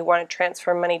elderly and you want to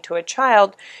transfer money to a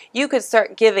child, you could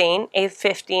start giving a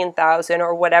 $15,000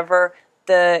 or whatever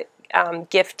the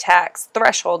gift tax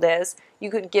threshold is. You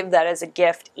could give that as a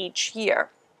gift each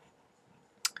year,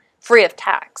 free of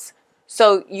tax.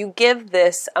 So you give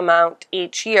this amount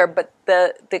each year, but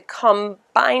the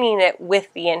combining it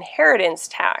with the inheritance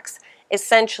tax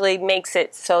essentially makes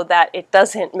it so that it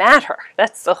doesn't matter.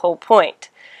 That's the whole point.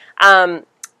 And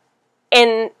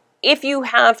if you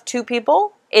have two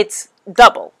people, it's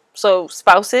double. So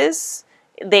spouses,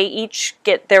 they each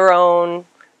get their own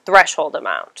threshold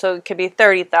amount. So it could be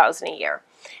 $30,000 a year.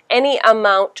 Any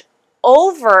amount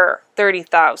over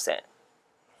 $30,000,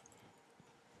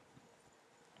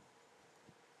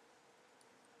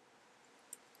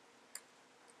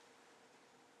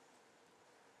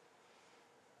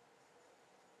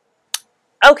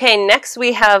 okay, next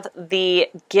we have the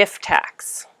gift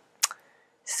tax.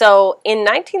 So in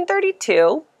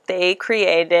 1932, they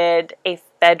created a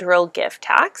federal gift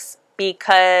tax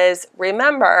because,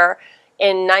 remember,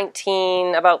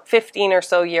 about 15 or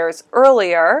so years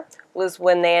earlier was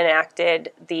when they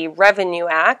enacted the Revenue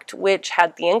Act, which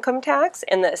had the income tax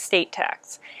and the estate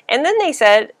tax. And then they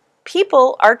said,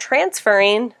 people are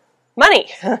transferring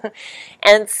money.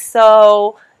 And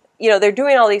so, they're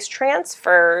doing all these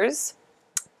transfers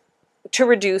to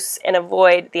reduce and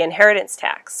avoid the inheritance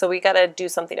tax. So we got to do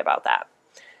something about that.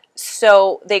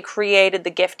 So they created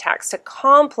the gift tax to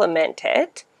complement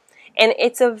it. And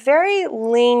it's a very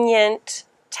lenient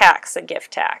tax, a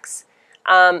gift tax.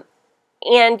 And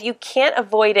you can't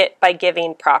avoid it by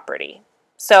giving property.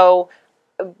 So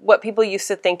what people used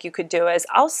to think you could do is,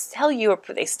 I'll sell you, or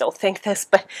they still think this,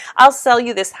 but I'll sell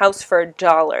you this house for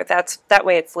 $1. That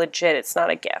way it's legit, it's not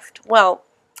a gift. Well,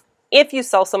 if you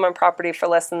sell someone property for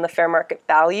less than the fair market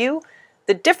value,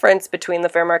 the difference between the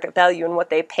fair market value and what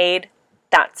they paid,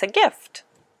 that's a gift.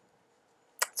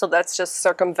 So that's just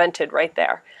circumvented right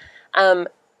there.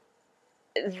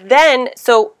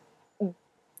 So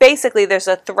basically there's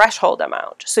a threshold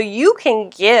amount. So you can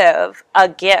give a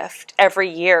gift every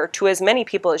year to as many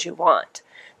people as you want.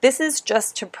 This is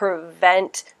just to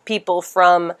prevent people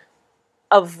from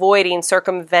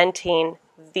circumventing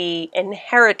the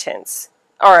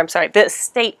the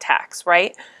estate tax,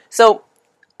 right? So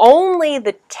only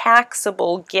the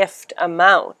taxable gift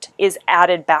amount is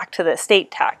added back to the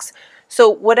estate tax. So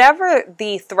whatever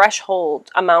the threshold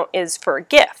amount is for a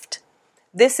gift,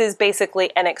 this is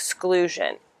basically an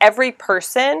exclusion. Every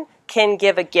person can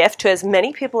give a gift to as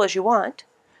many people as you want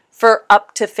for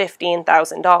up to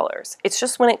 $15,000. It's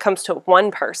just when it comes to one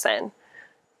person,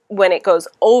 when it goes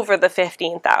over the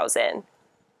 $15,000,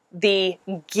 the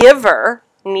giver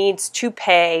needs to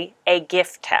pay a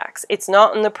gift tax. It's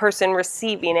not on the person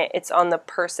receiving it, it's on the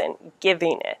person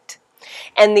giving it.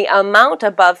 And the amount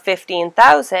above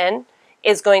 $15,000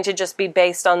 is going to just be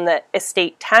based on the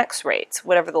estate tax rates,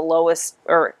 whatever the lowest,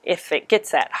 or if it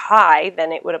gets that high,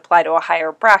 then it would apply to a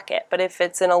higher bracket. But if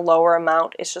it's in a lower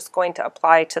amount, it's just going to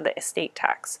apply to the estate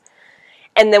tax.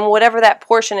 And then whatever that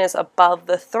portion is above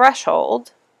the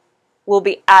threshold will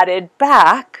be added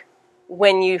back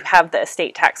when you have the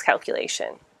estate tax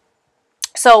calculation.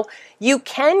 So you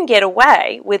can get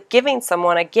away with giving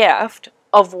someone a gift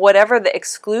of whatever the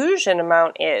exclusion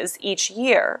amount is each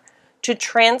year to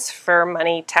transfer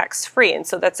money tax-free. And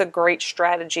so that's a great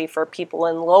strategy for people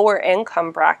in lower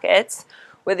income brackets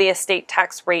where the estate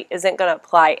tax rate isn't going to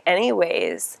apply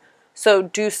anyways. So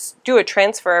do a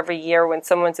transfer every year when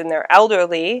someone's in their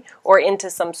elderly or into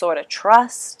some sort of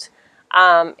trust.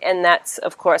 And that's,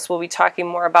 of course, we'll be talking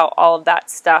more about all of that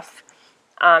stuff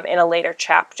in a later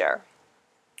chapter.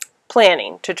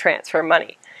 Planning to transfer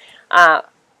money by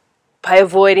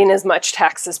avoiding as much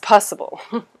tax as possible.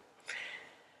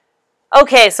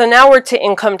 Okay, so now we're to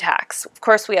income tax. Of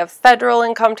course, we have federal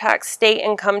income tax, state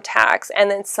income tax,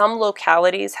 and then some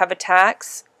localities have a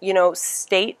tax.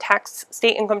 State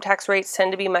income tax rates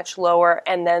tend to be much lower,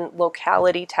 and then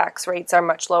locality tax rates are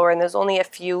much lower, and there's only a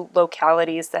few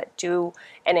localities that do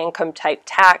an income type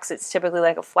tax. It's typically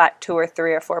like a flat 2 or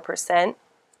 3 or 4%,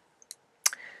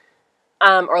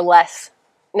 or less.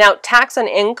 Now, tax on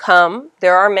income,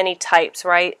 there are many types,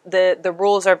 right? The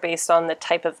rules are based on the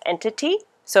type of entity,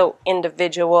 so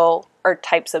individual or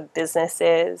types of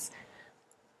businesses.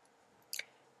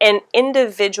 And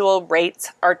individual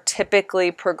rates are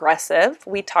typically progressive.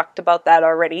 We talked about that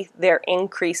already. They're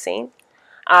increasing.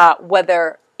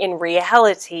 Whether in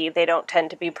reality they don't tend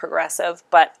to be progressive,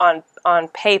 but on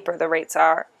paper the rates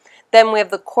are. Then we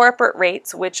have the corporate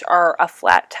rates, which are a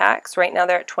flat tax. Right now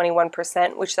they're at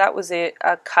 21%, which that was a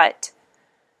cut.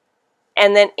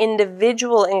 And then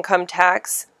individual income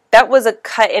tax, that was a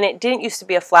cut, and it didn't used to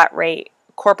be a flat rate.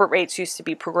 Corporate rates used to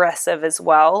be progressive as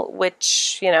well,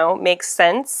 which, makes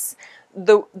sense.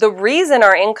 The reason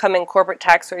our income and corporate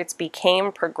tax rates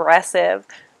became progressive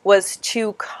was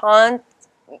to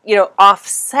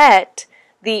offset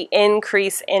the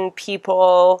increase in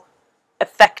people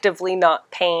effectively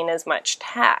not paying as much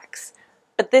tax.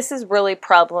 But this is really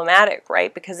problematic,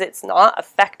 right? Because it's not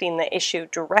affecting the issue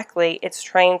directly, it's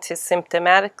trying to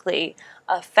symptomatically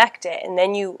affect it. And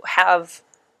then you have,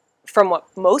 from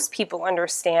what most people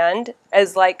understand,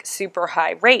 as like super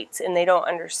high rates, and they don't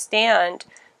understand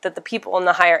that the people in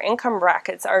the higher income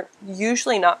brackets are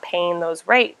usually not paying those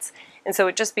rates. And so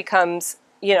it just becomes,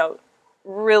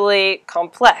 really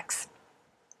complex.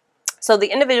 So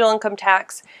the individual income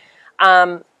tax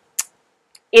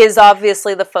is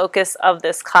obviously the focus of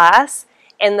this class,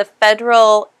 and the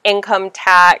federal income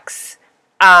tax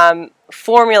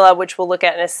formula, which we'll look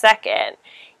at in a second,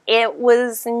 it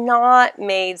was not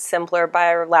made simpler by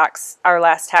our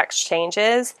last tax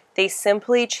changes. They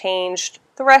simply changed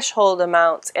threshold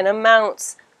amounts and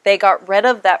amounts they got rid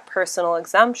of that personal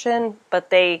exemption, but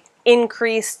they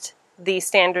increased the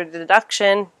standard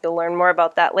deduction. You'll learn more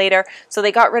about that later. So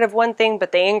they got rid of one thing,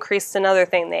 but they increased another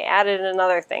thing. They added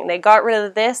another thing. They got rid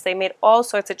of this. They made all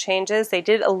sorts of changes. They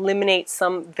did eliminate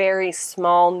some very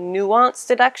small nuanced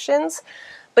deductions.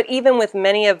 But even with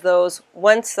many of those,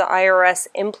 once the IRS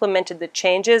implemented the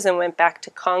changes and went back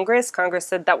to Congress, Congress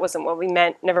said that wasn't what we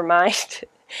meant, never mind.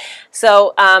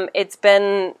 So it's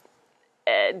been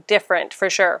different for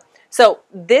sure. So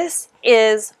this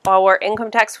is our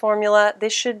income tax formula.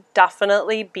 This should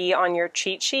definitely be on your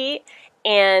cheat sheet,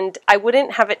 and I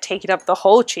wouldn't have it taken up the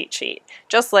whole cheat sheet,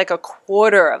 just like a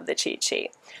quarter of the cheat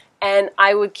sheet. And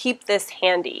I would keep this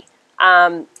handy.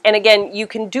 And again, you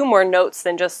can do more notes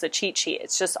than just the cheat sheet.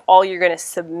 It's just all you're going to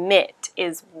submit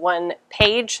is one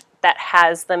page that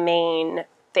has the main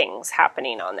things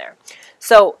happening on there.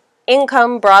 So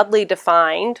income broadly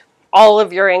defined, all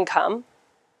of your income,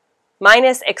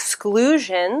 minus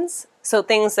exclusions, so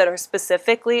things that are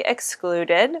specifically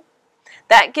excluded.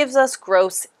 That gives us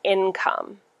gross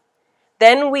income.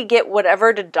 Then we get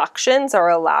whatever deductions are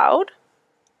allowed,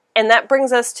 and that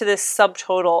brings us to this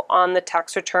subtotal on the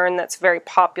tax return that's very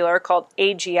popular called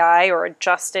AGI, or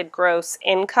adjusted gross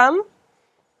income.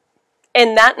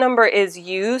 And that number is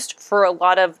used for a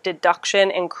lot of deduction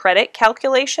and credit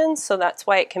calculations, so that's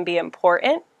why it can be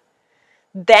important.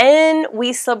 Then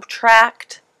we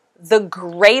subtract the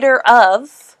greater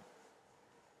of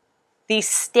the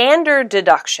standard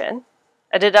deduction,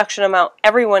 a deduction amount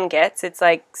everyone gets. It's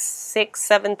like $6,000,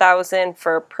 $7,000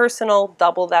 for personal,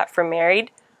 double that for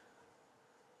married.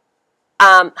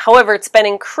 However, it's been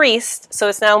increased, so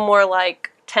it's now more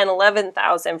like $10,000,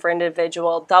 $11,000 for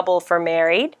individual, double for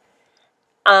married.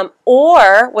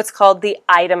 Or what's called the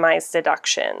itemized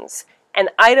deductions. And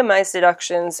itemized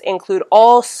deductions include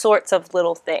all sorts of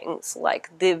little things, like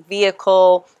the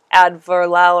vehicle ad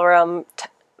valorem,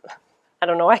 I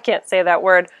don't know, I can't say that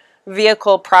word,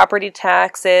 vehicle property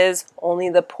taxes, only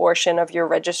the portion of your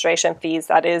registration fees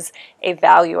that is a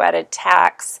value-added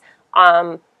tax,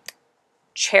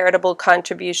 charitable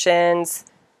contributions,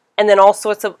 and then all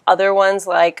sorts of other ones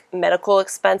like medical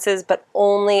expenses, but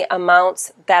only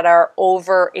amounts that are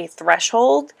over a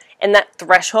threshold. And that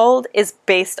threshold is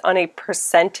based on a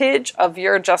percentage of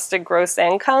your adjusted gross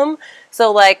income.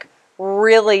 So like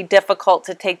really difficult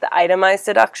to take the itemized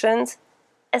deductions,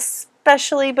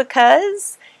 especially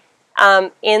because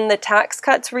in the tax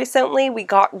cuts recently, we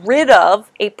got rid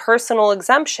of a personal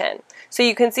exemption. So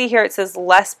you can see here it says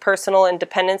less personal and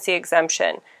dependency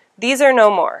exemption. These are no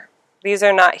more. These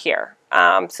are not here.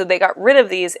 So they got rid of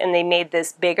these and they made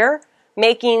this bigger,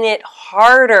 making it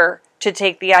harder to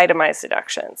take the itemized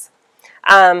deductions.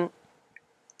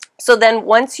 So then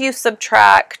once you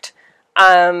subtract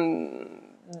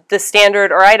the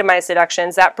standard or itemized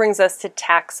deductions, that brings us to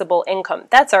taxable income.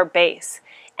 That's our base.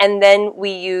 And then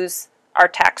we use our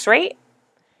tax rate,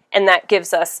 and that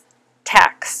gives us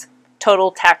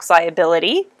total tax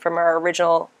liability from our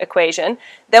original equation.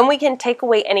 Then we can take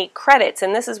away any credits,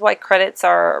 and this is why credits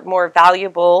are more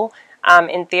valuable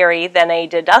in theory than a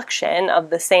deduction of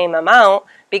the same amount,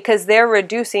 because they're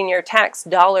reducing your tax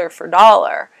dollar for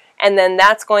dollar, and then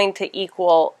that's going to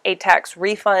equal a tax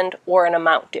refund or an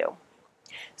amount due.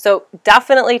 So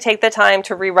definitely take the time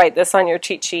to rewrite this on your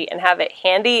cheat sheet and have it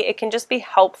handy. It can just be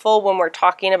helpful when we're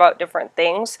talking about different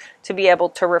things to be able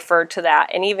to refer to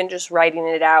that, and even just writing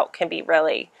it out can be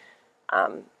really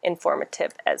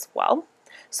informative as well.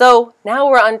 So now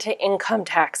we're on to income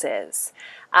taxes.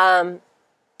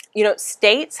 You know,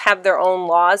 states have their own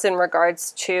laws in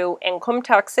regards to income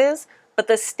taxes, but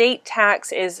the state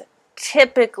tax is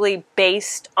typically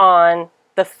based on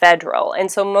the federal.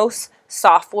 And so most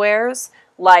softwares,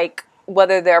 like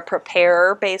whether they're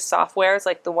preparer-based softwares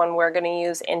like the one we're going to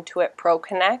use, Intuit Pro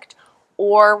Connect,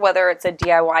 or whether it's a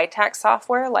DIY tax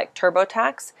software like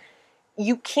TurboTax,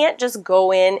 you can't just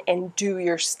go in and do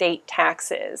your state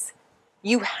taxes.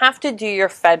 You have to do your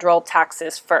federal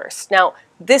taxes first. Now,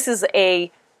 this is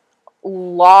a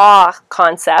law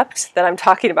concept that I'm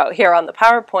talking about here on the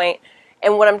PowerPoint,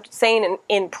 and what I'm saying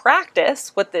in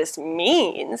practice, what this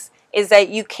means is that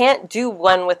you can't do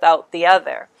one without the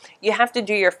other. You have to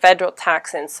do your federal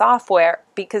tax in software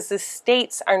because the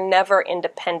states are never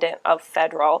independent of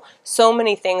federal. So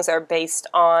many things are based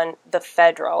on the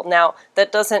federal. Now,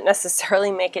 that doesn't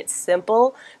necessarily make it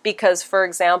simple because, for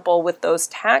example, with those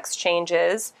tax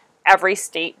changes, every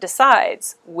state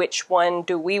decides which one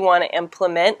do we want to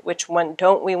implement, which one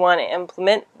don't we want to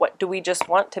implement, what do we just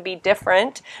want to be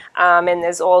different, and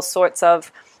there's all sorts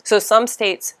of, so some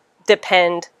states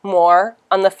depend more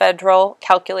on the federal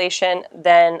calculation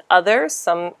than others.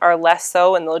 Some are less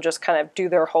so, and they'll just kind of do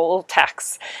their whole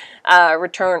tax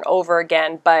return over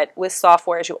again. But with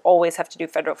softwares, you always have to do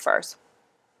federal first.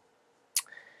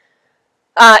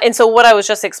 And so what I was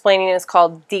just explaining is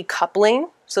called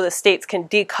decoupling. So the states can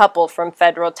decouple from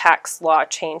federal tax law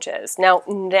changes. Now,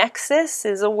 nexus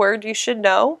is a word you should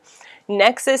know.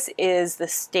 Nexus is the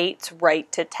state's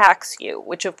right to tax you,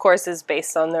 which of course is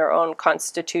based on their own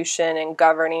constitution and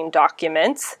governing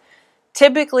documents.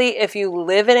 Typically, if you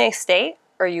live in a state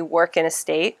or you work in a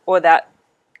state or that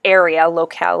area,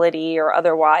 locality or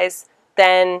otherwise,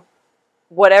 then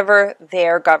whatever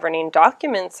their governing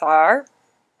documents are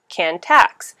can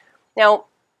tax. Now,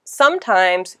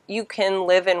 sometimes you can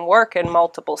live and work in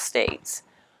multiple states.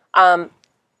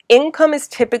 Income is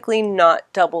typically not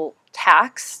double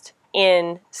taxed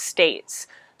in states.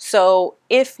 So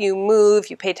if you move,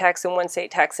 you pay tax in one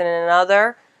state, tax in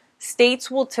another,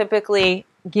 states will typically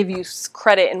give you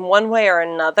credit in one way or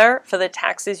another for the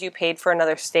taxes you paid for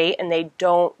another state, and they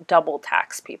don't double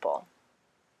tax people.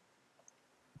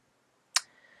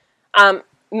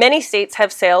 Many states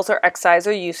have sales or excise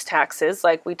or use taxes,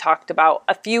 like we talked about.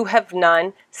 A few have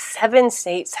none. 7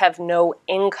 states have no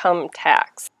income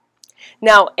tax.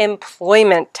 Now,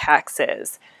 employment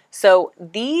taxes. So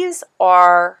these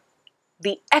are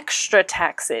the extra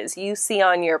taxes you see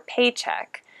on your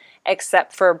paycheck,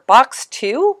 except for box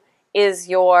 2 is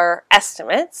your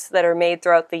estimates that are made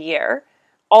throughout the year.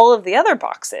 All of the other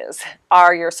boxes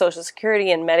are your Social Security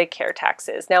and Medicare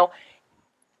taxes. Now,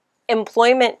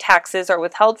 employment taxes are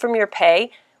withheld from your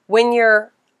pay when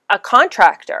you're a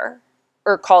contractor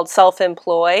or called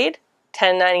self-employed,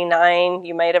 1099,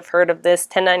 you might have heard of this,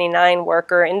 1099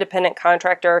 worker, independent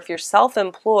contractor. If you're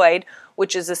self-employed,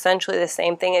 which is essentially the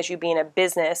same thing as you being a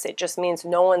business, it just means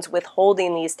no one's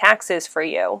withholding these taxes for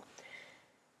you.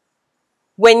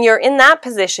 When you're in that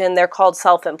position, they're called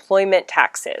self-employment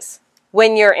taxes.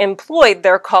 When you're employed,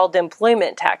 they're called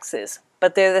employment taxes,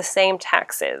 but they're the same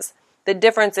taxes. The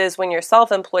difference is when you're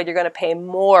self-employed, you're going to pay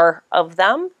more of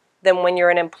them than when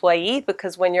you're an employee,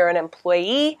 because when you're an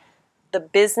employee, the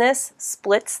business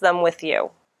splits them with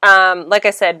you. Like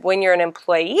I said, when you're an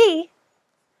employee,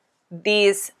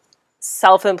 these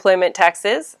self-employment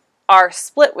taxes are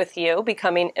split with you,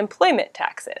 becoming employment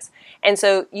taxes. And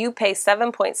so you pay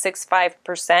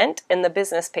 7.65% and the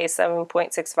business pays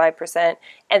 7.65%,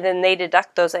 and then they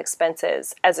deduct those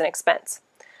expenses as an expense.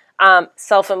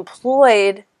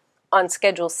 Self-employed on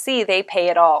Schedule C, they pay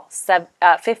it all,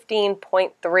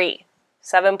 15.3.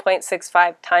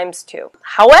 7.65 times 2.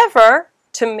 However,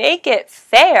 to make it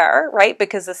fair, right,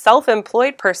 because a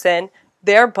self-employed person,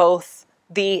 they're both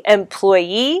the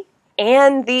employee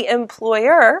and the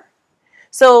employer.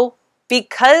 So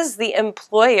because the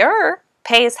employer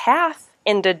pays half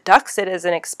and deducts it as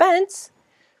an expense,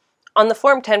 on the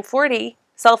Form 1040,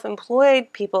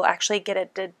 self-employed people actually get a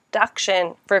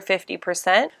deduction for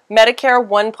 50%. Medicare,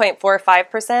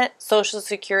 1.45%. Social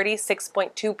Security,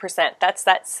 6.2%. That's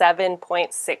that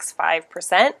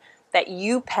 7.65% that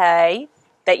you pay,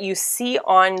 that you see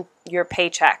on your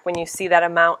paycheck. When you see that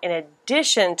amount, in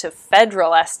addition to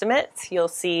federal estimates, you'll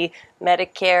see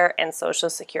Medicare and Social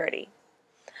Security.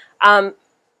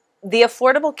 The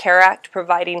Affordable Care Act,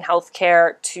 providing health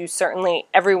care to certainly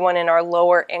everyone in our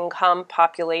lower income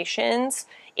populations,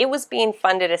 it was being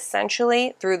funded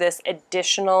essentially through this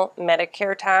additional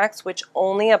Medicare tax, which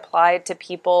only applied to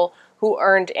people who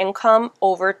earned income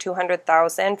over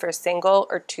 $200,000 for single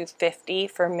or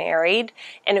 $250,000 for married,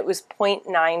 and it was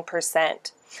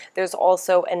 0.9%. There's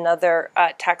also another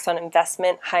tax on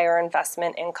investment, higher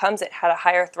investment incomes. It had a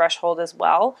higher threshold as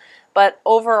well. But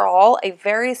overall, a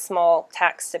very small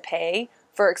tax to pay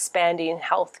for expanding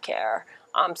health care.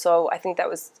 So I think that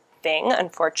was the thing.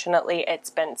 Unfortunately, it's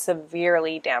been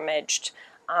severely damaged,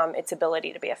 its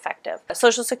ability to be effective.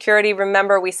 Social Security,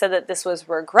 remember we said that this was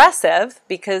regressive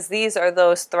because these are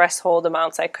those threshold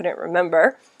amounts I couldn't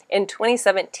remember. In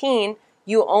 2017,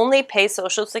 you only pay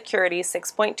Social Security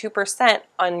 6.2%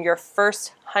 on your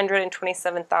first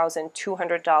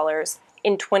 $127,200.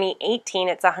 In 2018,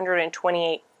 it's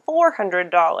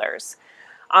 $128,400.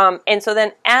 And so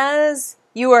then as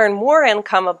you earn more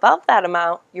income above that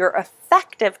amount, your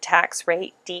effective tax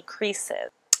rate decreases.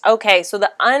 Okay, so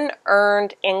the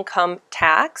unearned income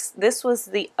tax, this was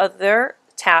the other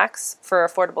tax for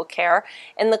affordable care,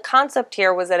 and the concept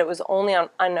here was that it was only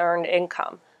on unearned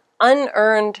income.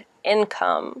 Unearned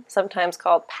income, sometimes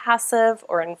called passive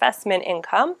or investment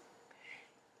income,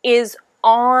 is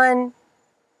on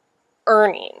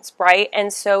earnings, right?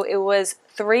 And so it was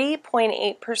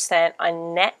 3.8%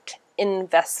 on net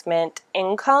investment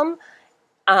income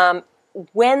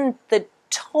when the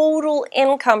total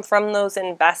income from those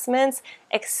investments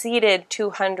exceeded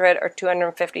 200 or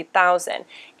 250,000.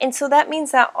 And so that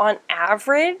means that on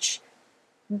average,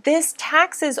 this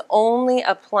tax is only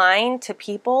applying to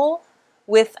people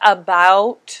with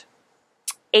about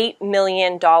 $8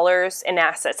 million in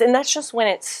assets. And that's just when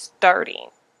it's starting,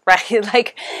 right?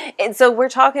 Like, and so we're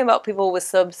talking about people with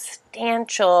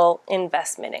substantial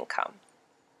investment income.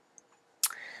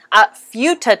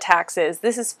 FUTA taxes,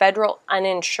 this is federal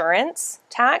uninsurance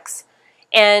tax,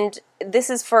 and this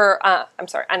is for,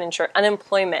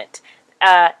 unemployment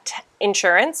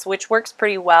insurance, which works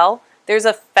pretty well. There's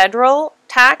a federal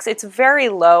tax, it's very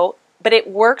low, but it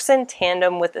works in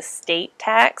tandem with the state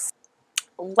tax.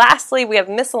 Lastly, we have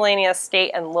miscellaneous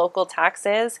state and local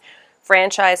taxes,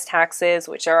 franchise taxes,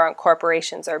 which are on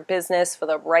corporations or business for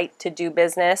the right to do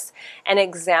business. An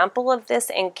example of this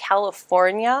in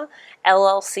California,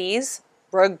 LLCs,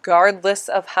 regardless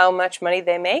of how much money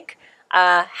they make,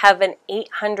 have an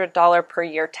 $800 per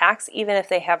year tax, even if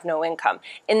they have no income.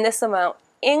 And this amount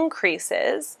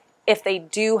increases if they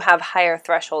do have higher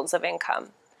thresholds of income.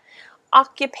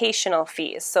 Occupational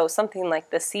fees, so something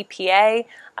like the CPA,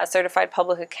 Certified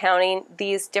Public Accounting,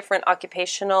 these different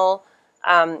occupational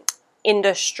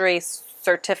industry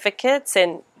certificates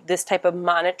and this type of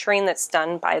monitoring that's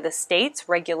done by the states,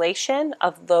 regulation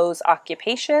of those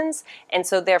occupations, and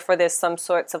so therefore there's some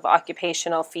sorts of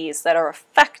occupational fees that are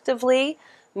effectively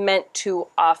meant to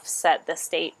offset the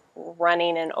state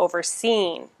running and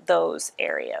overseeing those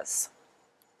areas.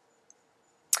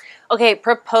 Okay,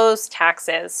 proposed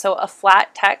taxes. So a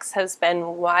flat tax has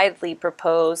been widely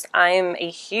proposed. I'm a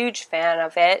huge fan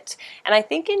of it, and I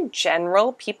think in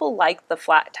general people like the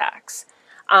flat tax.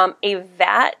 A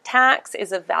VAT tax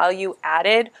is a value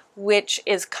added, which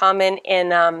is common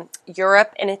in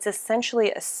Europe, and it's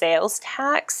essentially a sales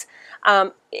tax.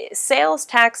 Sales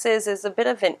taxes is a bit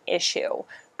of an issue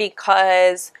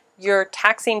because you're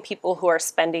taxing people who are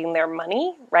spending their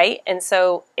money, right? And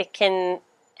so it can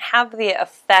have the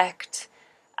effect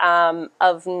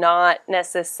of not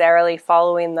necessarily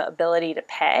following the ability to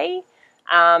pay,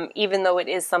 even though it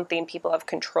is something people have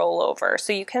control over.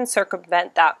 So you can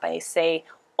circumvent that by, say,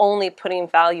 only putting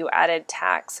value-added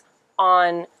tax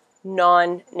on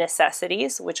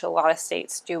non-necessities, which a lot of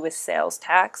states do with sales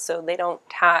tax. So they don't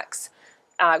tax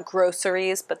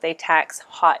groceries, but they tax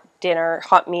hot dinner,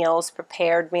 hot meals,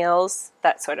 prepared meals,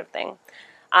 that sort of thing.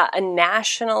 A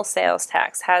national sales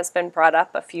tax has been brought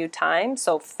up a few times,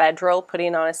 so federal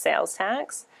putting on a sales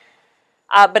tax.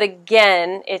 But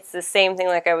again, it's the same thing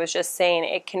like I was just saying.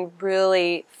 It can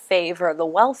really favor the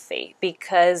wealthy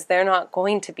because they're not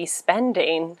going to be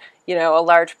spending, you know, a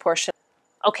large portion.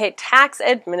 Okay, tax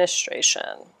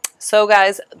administration. So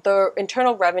guys, the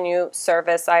Internal Revenue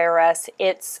Service, IRS,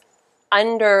 it's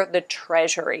under the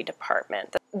Treasury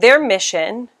Department. Their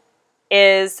mission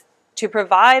is to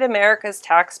provide America's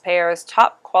taxpayers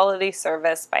top quality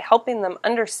service by helping them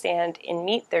understand and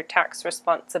meet their tax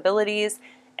responsibilities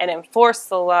and enforce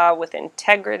the law with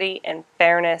integrity and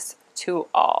fairness to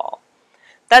all.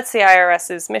 That's the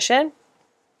IRS's mission.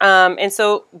 And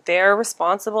so they're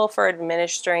responsible for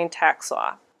administering tax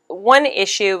law. One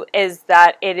issue is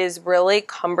that it is really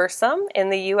cumbersome in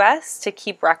the US to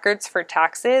keep records for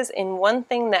taxes. And one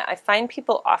thing that I find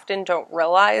people often don't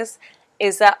realize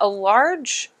is that a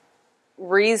large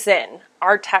reason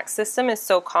our tax system is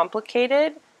so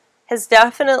complicated has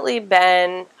definitely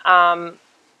been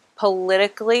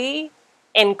politically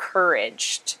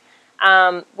encouraged.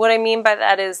 What I mean by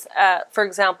that is, for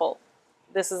example,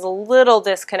 this is a little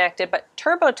disconnected, but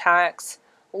TurboTax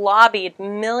lobbied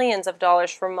millions of dollars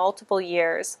for multiple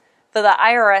years for the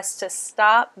IRS to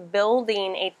stop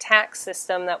building a tax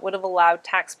system that would have allowed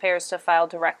taxpayers to file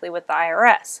directly with the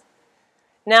IRS.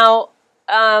 Now,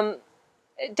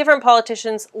 different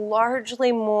politicians,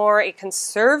 largely more a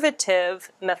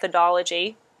conservative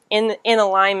methodology, in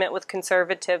alignment with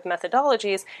conservative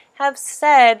methodologies, have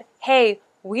said, hey,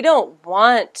 we don't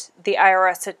want the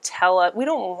IRS to tell us, we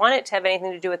don't want it to have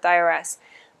anything to do with the IRS.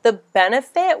 The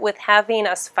benefit with having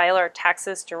us file our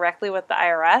taxes directly with the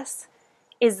IRS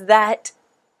is that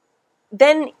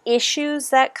then issues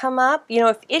that come up, you know,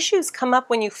 if issues come up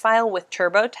when you file with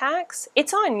TurboTax,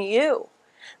 it's on you.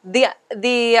 The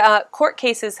court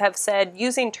cases have said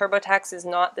using TurboTax is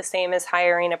not the same as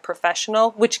hiring a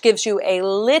professional, which gives you a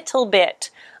little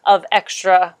bit of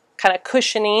extra kind of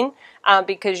cushioning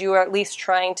because you are at least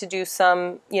trying to do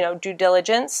some, you know, due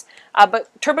diligence. But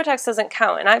TurboTax doesn't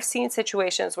count. And I've seen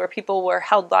situations where people were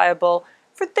held liable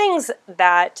for things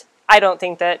that I don't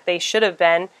think that they should have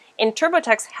been. And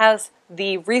TurboTax has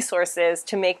the resources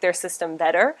to make their system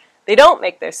better. They don't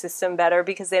make their system better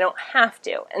because they don't have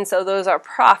to. And so those are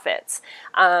profits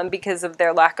because of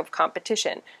their lack of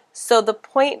competition. So the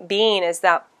point being is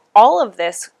that all of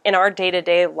this in our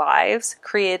day-to-day lives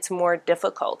creates more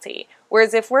difficulty.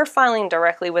 Whereas if we're filing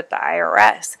directly with the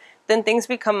IRS, then things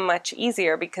become much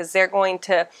easier because they're going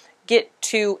to get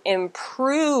to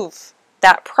improve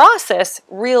that process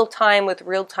real time with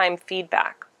real-time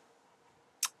feedback.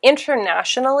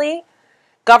 Internationally,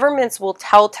 governments will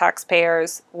tell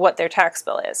taxpayers what their tax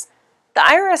bill is. The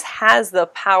IRS has the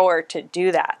power to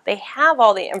do that. They have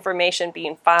all the information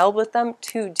being filed with them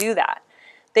to do that.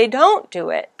 They don't do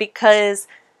it because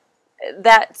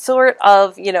that sort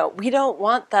of, we don't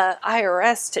want the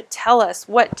IRS to tell us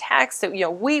what tax,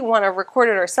 we want to record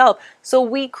it ourselves. So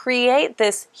we create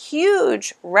this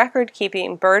huge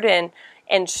record-keeping burden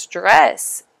and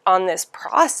stress on this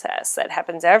process that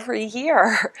happens every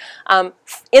year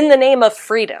in the name of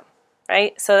freedom,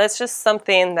 right? So that's just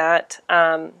something that,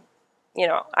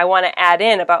 I want to add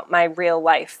in about my real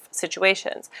life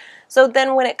situations. So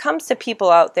then when it comes to people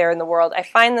out there in the world, I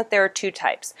find that there are two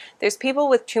types. There's people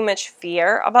with too much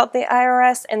fear about the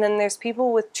IRS, and then there's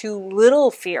people with too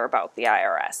little fear about the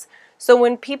IRS. So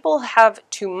when people have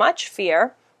too much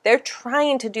fear, they're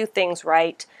trying to do things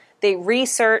right. They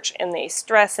research and they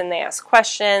stress and they ask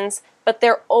questions, but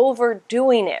they're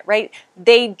overdoing it, right?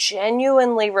 They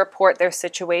genuinely report their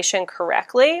situation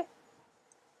correctly.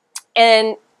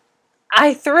 And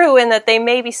I threw in that they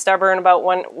may be stubborn about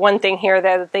one thing here or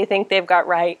there that they think they've got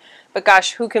right, but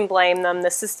gosh, who can blame them? The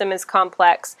system is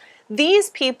complex. These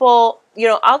people,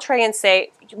 I'll try and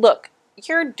say, look,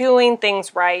 you're doing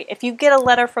things right. If you get a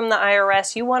letter from the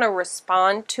IRS, you want to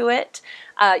respond to it.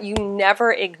 You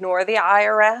never ignore the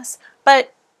IRS,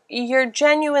 but you're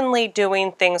genuinely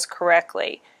doing things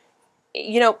correctly.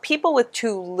 People with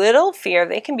too little fear,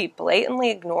 they can be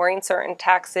blatantly ignoring certain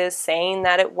taxes, saying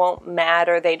that it won't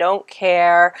matter, they don't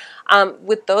care.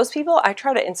 With those people, I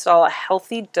try to install a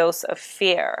healthy dose of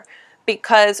fear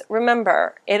because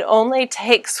remember, it only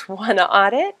takes one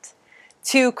audit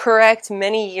to correct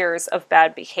many years of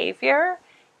bad behavior,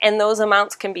 and those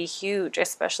amounts can be huge,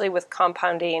 especially with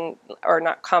compounding, or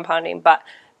not compounding, but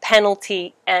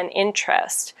penalty and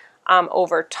interest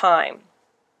over time.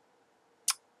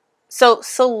 So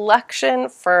selection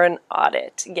for an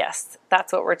audit, yes,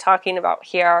 that's what we're talking about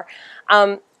here.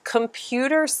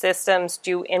 Computer systems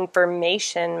do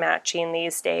information matching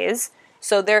these days,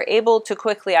 so they're able to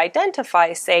quickly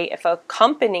identify, say, if a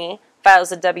company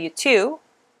files a W-2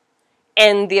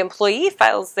 and the employee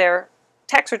files their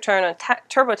tax return on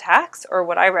TurboTax, or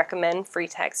what I recommend, Free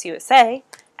Tax USA,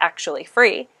 actually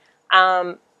free,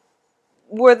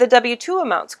 were the W-2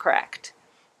 amounts correct?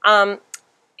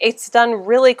 It's done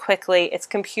really quickly, it's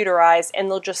computerized,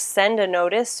 and they'll just send a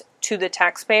notice to the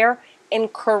taxpayer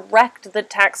and correct the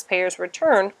taxpayer's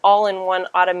return all in one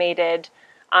automated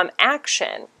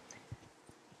action.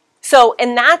 So,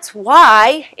 and that's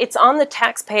why it's on the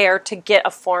taxpayer to get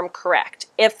a form correct.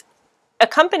 If a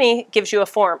company gives you a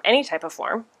form, any type of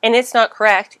form, and it's not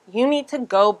correct, you need to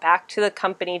go back to the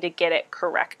company to get it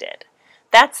corrected.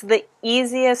 That's the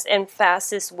easiest and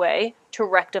fastest way to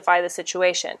rectify the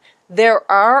situation. There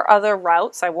are other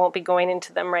routes, I won't be going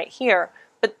into them right here,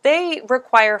 but they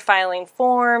require filing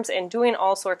forms and doing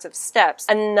all sorts of steps.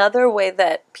 Another way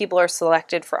that people are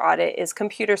selected for audit is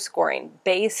computer scoring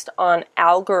based on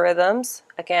algorithms.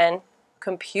 Again,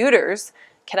 computers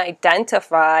can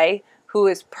identify who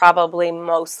is probably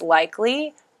most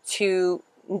likely to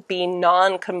be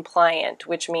non-compliant,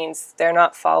 which means they're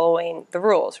not following the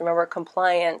rules. Remember,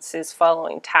 compliance is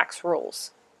following tax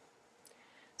rules.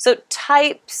 So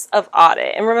types of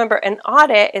audit, and remember, an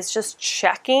audit is just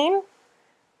checking,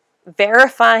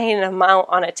 verifying an amount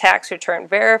on a tax return,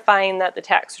 verifying that the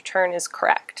tax return is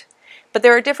correct. But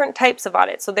there are different types of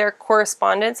audits. So there's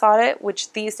correspondence audit,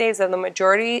 which these days are the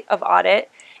majority of audit,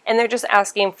 and they're just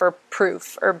asking for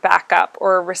proof or backup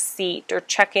or a receipt or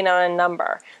checking on a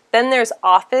number. Then there's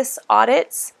office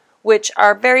audits, which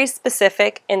are very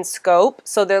specific in scope.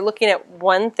 So they're looking at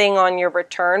one thing on your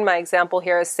return. My example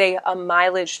here is, say, a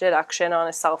mileage deduction on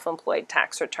a self-employed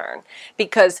tax return,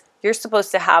 because you're supposed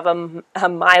to have a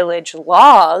mileage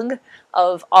log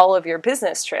of all of your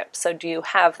business trips. So do you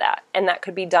have that? And that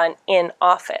could be done in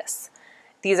office.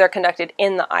 These are conducted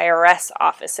in the IRS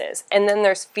offices. And then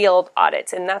there's field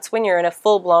audits, and that's when you're in a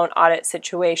full-blown audit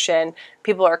situation.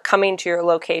 People are coming to your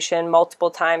location multiple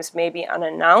times, maybe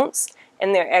unannounced,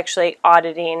 and they're actually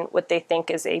auditing what they think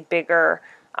is a bigger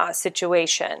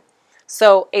situation.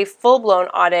 So a full-blown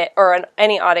audit, or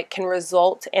any audit, can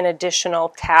result in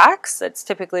additional tax. That's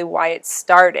typically why it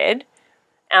started.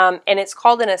 And it's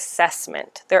called an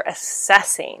assessment. They're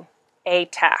assessing a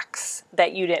tax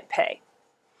that you didn't pay.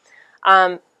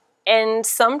 And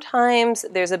sometimes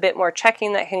there's a bit more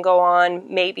checking that can go on.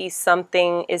 Maybe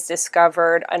something is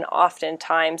discovered, and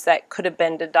oftentimes that could have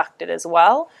been deducted as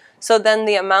well. So then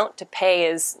the amount to pay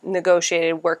is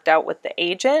negotiated, worked out with the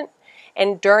agent.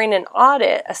 And during an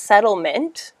audit, a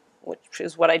settlement, which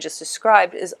is what I just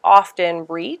described, is often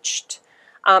reached.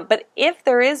 But if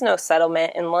there is no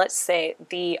settlement, and let's say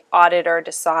the auditor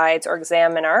decides, or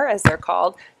examiner as they're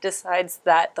called, decides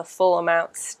that the full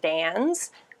amount stands,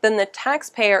 then the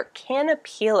taxpayer can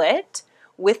appeal it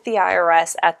with the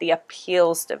IRS at the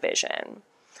appeals division.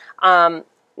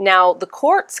 Now, the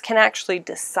courts can actually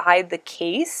decide the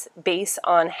case based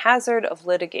on hazard of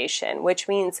litigation, which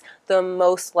means the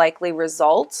most likely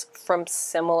results from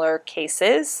similar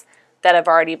cases that have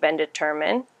already been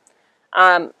determined.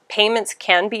 Payments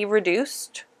can be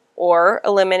reduced or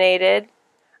eliminated.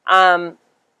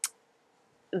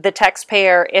 The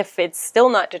taxpayer, if it's still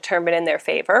not determined in their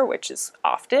favor, which is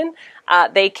often,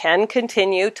 they can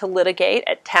continue to litigate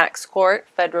at tax court,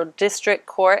 federal district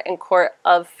court, and court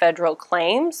of federal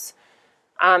claims.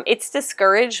 It's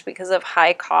discouraged because of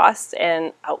high costs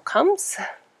and outcomes.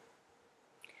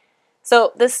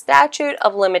 So the statute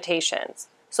of limitations.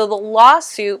 So the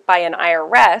lawsuit by an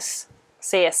IRS,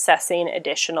 say assessing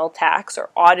additional tax or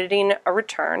auditing a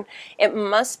return, it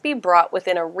must be brought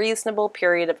within a reasonable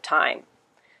period of time.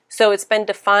 So it's been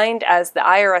defined as the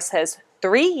IRS has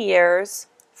 3 years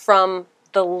from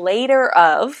the later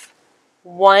of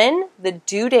 1, the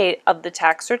due date of the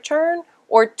tax return,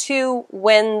 or 2,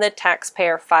 when the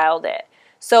taxpayer filed it.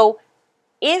 So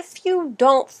if you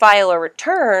don't file a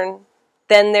return,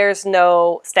 then there's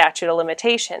no statute of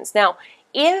limitations. Now,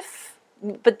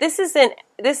 but this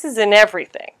isn't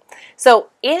everything. So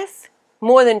if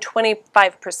more than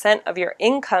 25% of your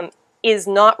income is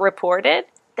not reported,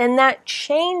 then that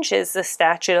changes the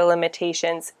statute of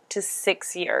limitations to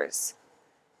 6 years.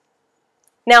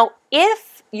 Now,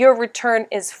 if your return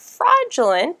is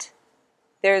fraudulent,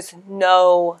 there's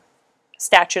no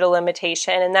statute of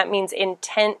limitation, and that means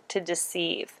intent to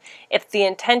deceive. If the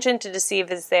intention to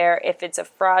deceive is there, if it's a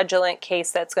fraudulent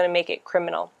case, that's going to make it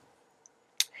criminal.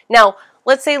 Now,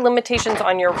 let's say limitations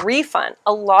on your refund.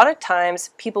 A lot of times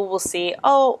people will see,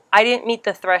 oh, I didn't meet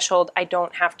the threshold, I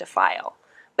don't have to file.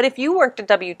 But if you worked a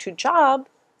W-2 job,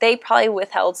 they probably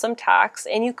withheld some tax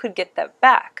and you could get that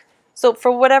back. So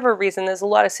for whatever reason, there's a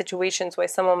lot of situations where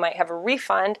someone might have a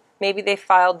refund. Maybe they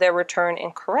filed their return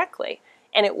incorrectly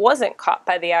and it wasn't caught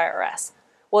by the IRS.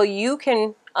 Well, you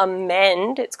can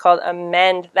amend, it's called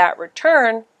amend that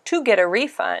return to get a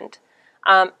refund,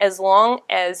 as long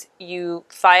as you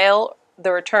file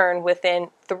the return within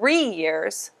 3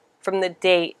 years from the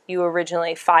date you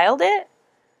originally filed it,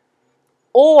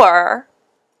 or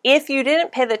if you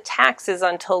didn't pay the taxes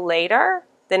until later,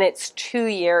 then it's 2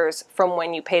 years from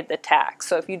when you paid the tax.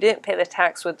 So if you didn't pay the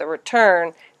tax with the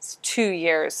return, it's 2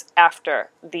 years after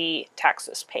the tax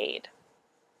was paid.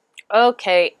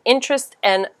 Okay, interest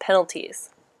and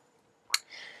penalties.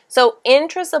 So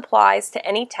interest applies to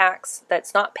any tax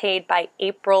that's not paid by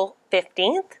April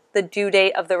 15th, the due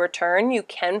date of the return. You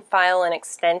can file an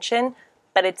extension,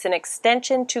 but it's an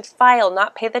extension to file,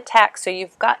 not pay the tax. So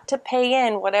you've got to pay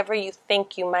in whatever you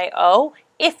think you might owe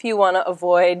if you want to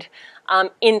avoid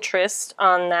interest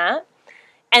on that.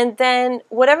 And then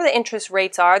whatever the interest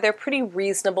rates are, they're pretty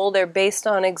reasonable. They're based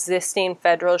on existing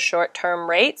federal short-term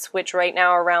rates, which right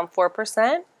now are around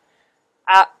 4%.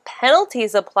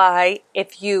 Penalties apply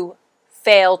if you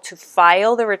fail to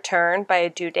file the return by a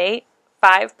due date,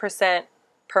 5%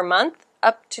 per month,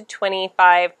 up to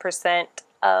 25%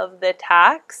 of the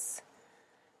tax.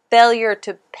 Failure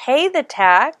to pay the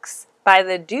tax by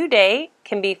the due date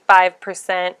can be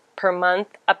 5% per month,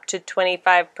 up to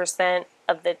 25%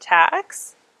 of the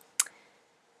tax.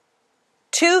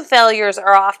 2 failures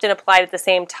are often applied at the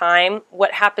same time.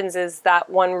 What happens is that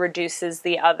one reduces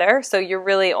the other, so you're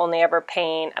really only ever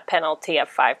paying a penalty of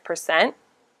 5%.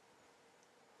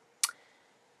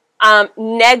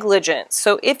 Negligence.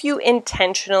 So if you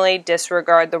intentionally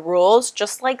disregard the rules,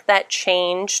 just like that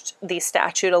changed the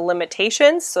statute of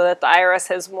limitations so that the IRS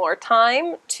has more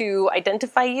time to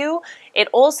identify you, it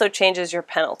also changes your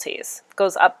penalties. It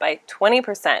goes up by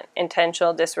 20%.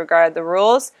 Intentional disregard the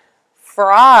rules.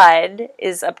 Fraud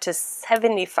is up to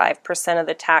 75% of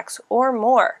the tax or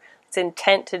more. It's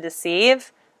intent to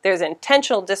deceive. There's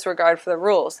intentional disregard for the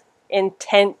rules.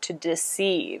 Intent to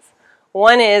deceive.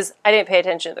 One is, I didn't pay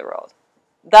attention to the rules.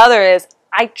 The other is,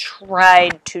 I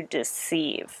tried to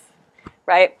deceive,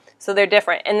 right? So they're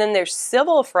different. And then there's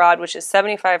civil fraud, which is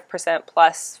 75%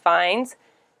 plus fines.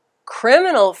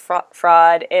 Criminal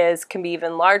fraud can be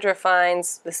even larger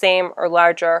fines, the same or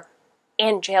larger,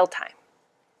 and jail time.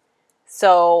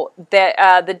 So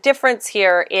the difference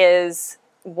here is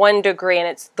 1 degree, and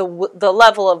it's the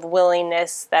level of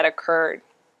willingness that occurred.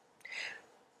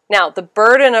 Now, the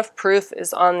burden of proof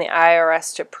is on the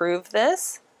IRS to prove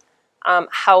this.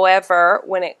 However,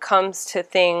 when it comes to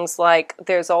things like,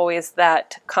 there's always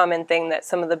that common thing that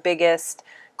some of the biggest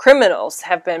criminals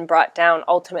have been brought down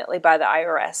ultimately by the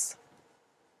IRS.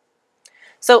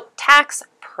 So tax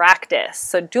practice,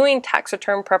 so doing tax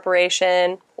return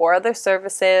preparation or other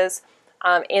services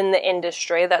in the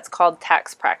industry, that's called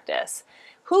tax practice.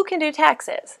 Who can do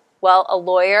taxes? Well, a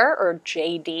lawyer, or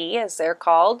JD as they're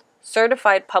called,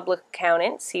 certified public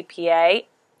accountant, CPA,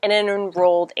 and an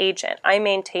enrolled agent. I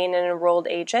maintain an enrolled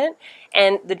agent,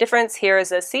 and the difference here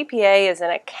is a CPA is an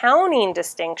accounting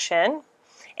distinction,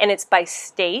 and it's by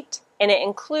state, and it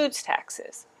includes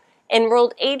taxes.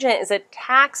 Enrolled agent is a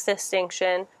tax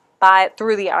distinction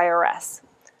through the IRS.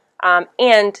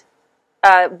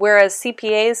 Whereas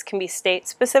CPAs can be state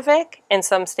specific, and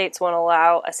some states won't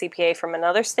allow a CPA from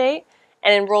another state,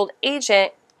 an enrolled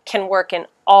agent can work in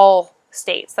all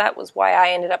states. That was why I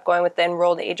ended up going with the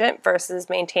enrolled agent versus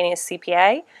maintaining a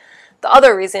CPA. The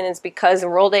other reason is because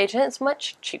enrolled agent is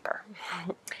much cheaper.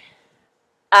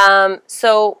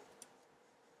 So,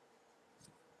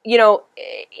 you know,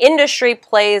 industry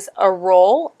plays a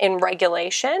role in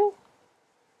regulation.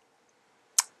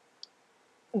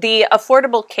 The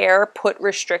Affordable Care put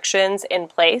restrictions in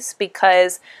place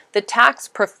because the tax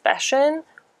profession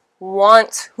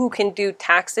wants who can do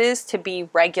taxes to be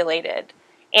regulated.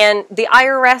 And the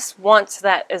IRS wants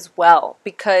that as well,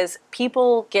 because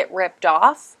people get ripped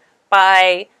off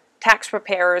by tax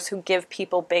preparers who give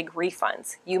people big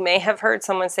refunds. You may have heard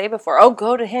someone say before, oh,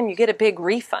 go to him, you get a big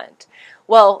refund.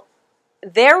 Well,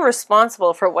 they're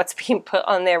responsible for what's being put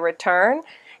on their return.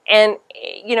 And,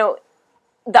 you know,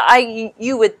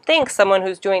 you would think someone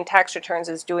who's doing tax returns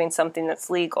is doing something that's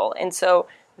legal. And so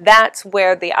that's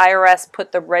where the IRS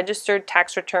put the registered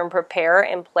tax return preparer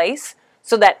in place,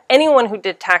 so that anyone who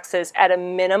did taxes at a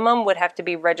minimum would have to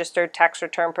be registered tax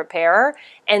return preparer,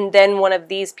 and then one of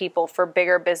these people for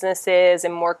bigger businesses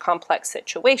and more complex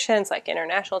situations like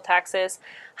international taxes.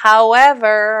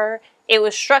 However, it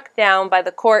was struck down by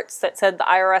the courts that said the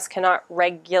IRS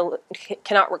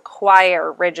cannot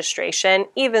require registration,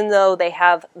 even though they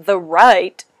have the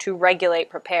right to regulate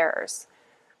preparers.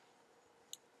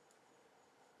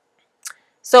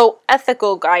 So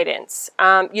ethical guidance,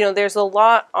 you know, there's a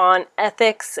lot on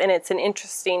ethics, and it's an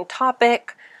interesting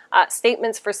topic.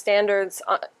 Statements for standards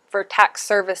for tax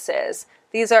services.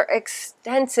 These are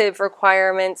extensive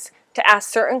requirements to ask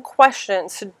certain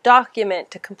questions, to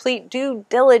document, to complete due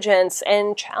diligence,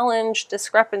 and challenge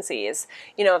discrepancies.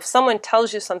 You know, if someone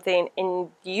tells you something and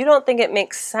you don't think it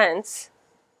makes sense,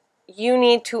 you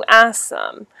need to ask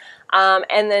them.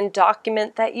 And then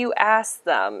document that you asked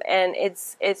them. And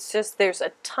it's just, there's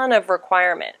a ton of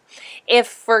requirement. If,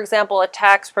 for example, a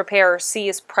tax preparer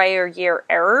sees prior year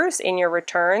errors in your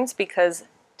returns, because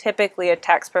typically a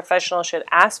tax professional should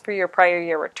ask for your prior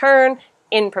year return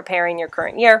in preparing your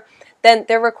current year, then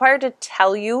they're required to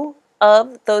tell you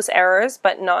of those errors,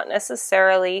 but not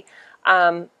necessarily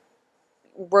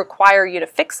require you to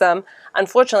fix them.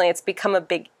 Unfortunately, it's become a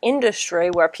big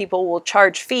industry where people will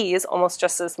charge fees almost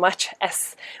just as much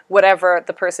as whatever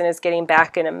the person is getting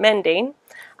back and amending.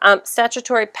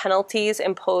 Statutory penalties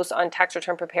imposed on tax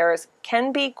return preparers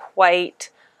can be quite,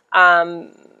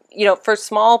 you know, for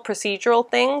small procedural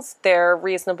things, they're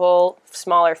reasonable,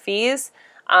 smaller fees,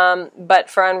 but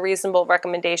for unreasonable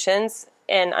recommendations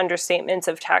and understatements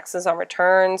of taxes on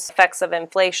returns, effects of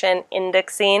inflation,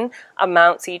 indexing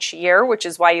amounts each year, which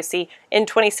is why you see in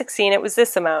 2016 it was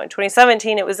this amount, in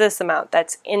 2017 it was this amount.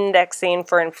 That's indexing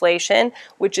for inflation,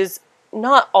 which is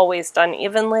not always done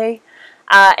evenly.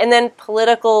 And then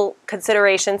political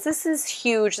considerations. This is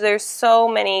huge. There's so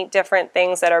many different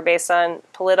things that are based on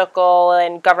political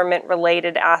and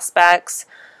government-related aspects.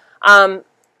 The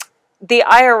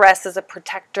IRS is a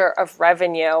protector of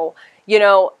revenue. You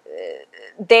know,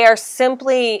 they are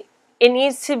simply, it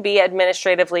needs to be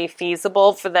administratively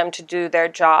feasible for them to do their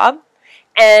job.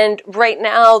 And right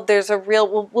now there's a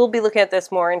real, we'll be looking at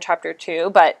this more in chapter 2,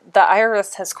 but the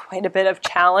IRS has quite a bit of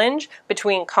challenge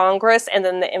between Congress and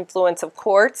then the influence of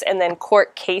courts and then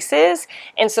court cases.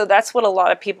 And so that's what a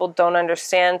lot of people don't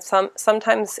understand.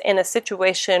 Sometimes in a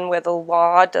situation where the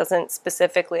law doesn't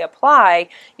specifically apply,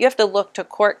 you have to look to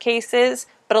court cases,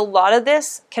 but a lot of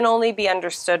this can only be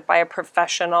understood by a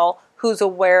professional who's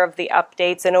aware of the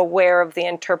updates and aware of the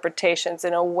interpretations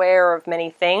and aware of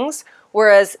many things.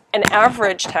 Whereas an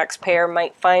average taxpayer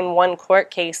might find one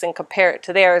court case and compare it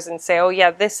to theirs and say, oh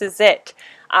yeah, this is it,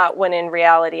 when in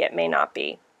reality it may not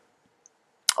be.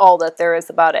 all that there is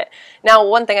about it. Now,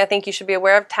 one thing I think you should be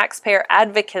aware of, taxpayer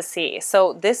advocacy.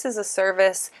 So this is a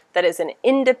service that is an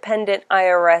independent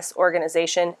IRS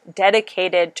organization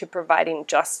dedicated to providing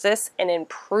justice and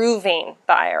improving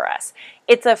the IRS.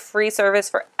 It's a free service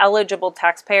for eligible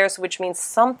taxpayers, which means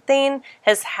something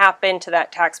has happened to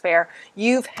that taxpayer.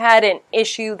 You've had an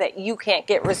issue that you can't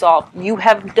get resolved. You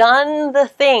have done the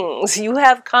things. You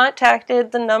have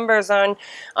contacted the numbers on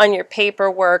your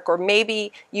paperwork, or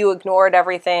maybe you ignored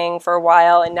everything for a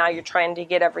while and now you're trying to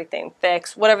get everything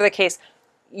fixed. Whatever the case,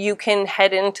 you can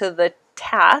head into the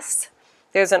TAS.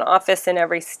 There's an office in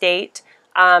every state,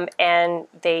 and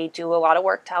they do a lot of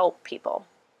work to help people.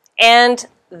 And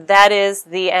that is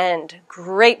the end.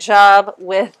 Great job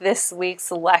with this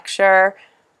week's lecture.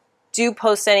 Do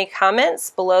post any comments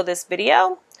below this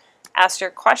video. Ask your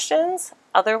questions.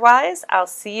 Otherwise, I'll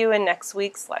see you in next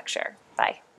week's lecture. Bye.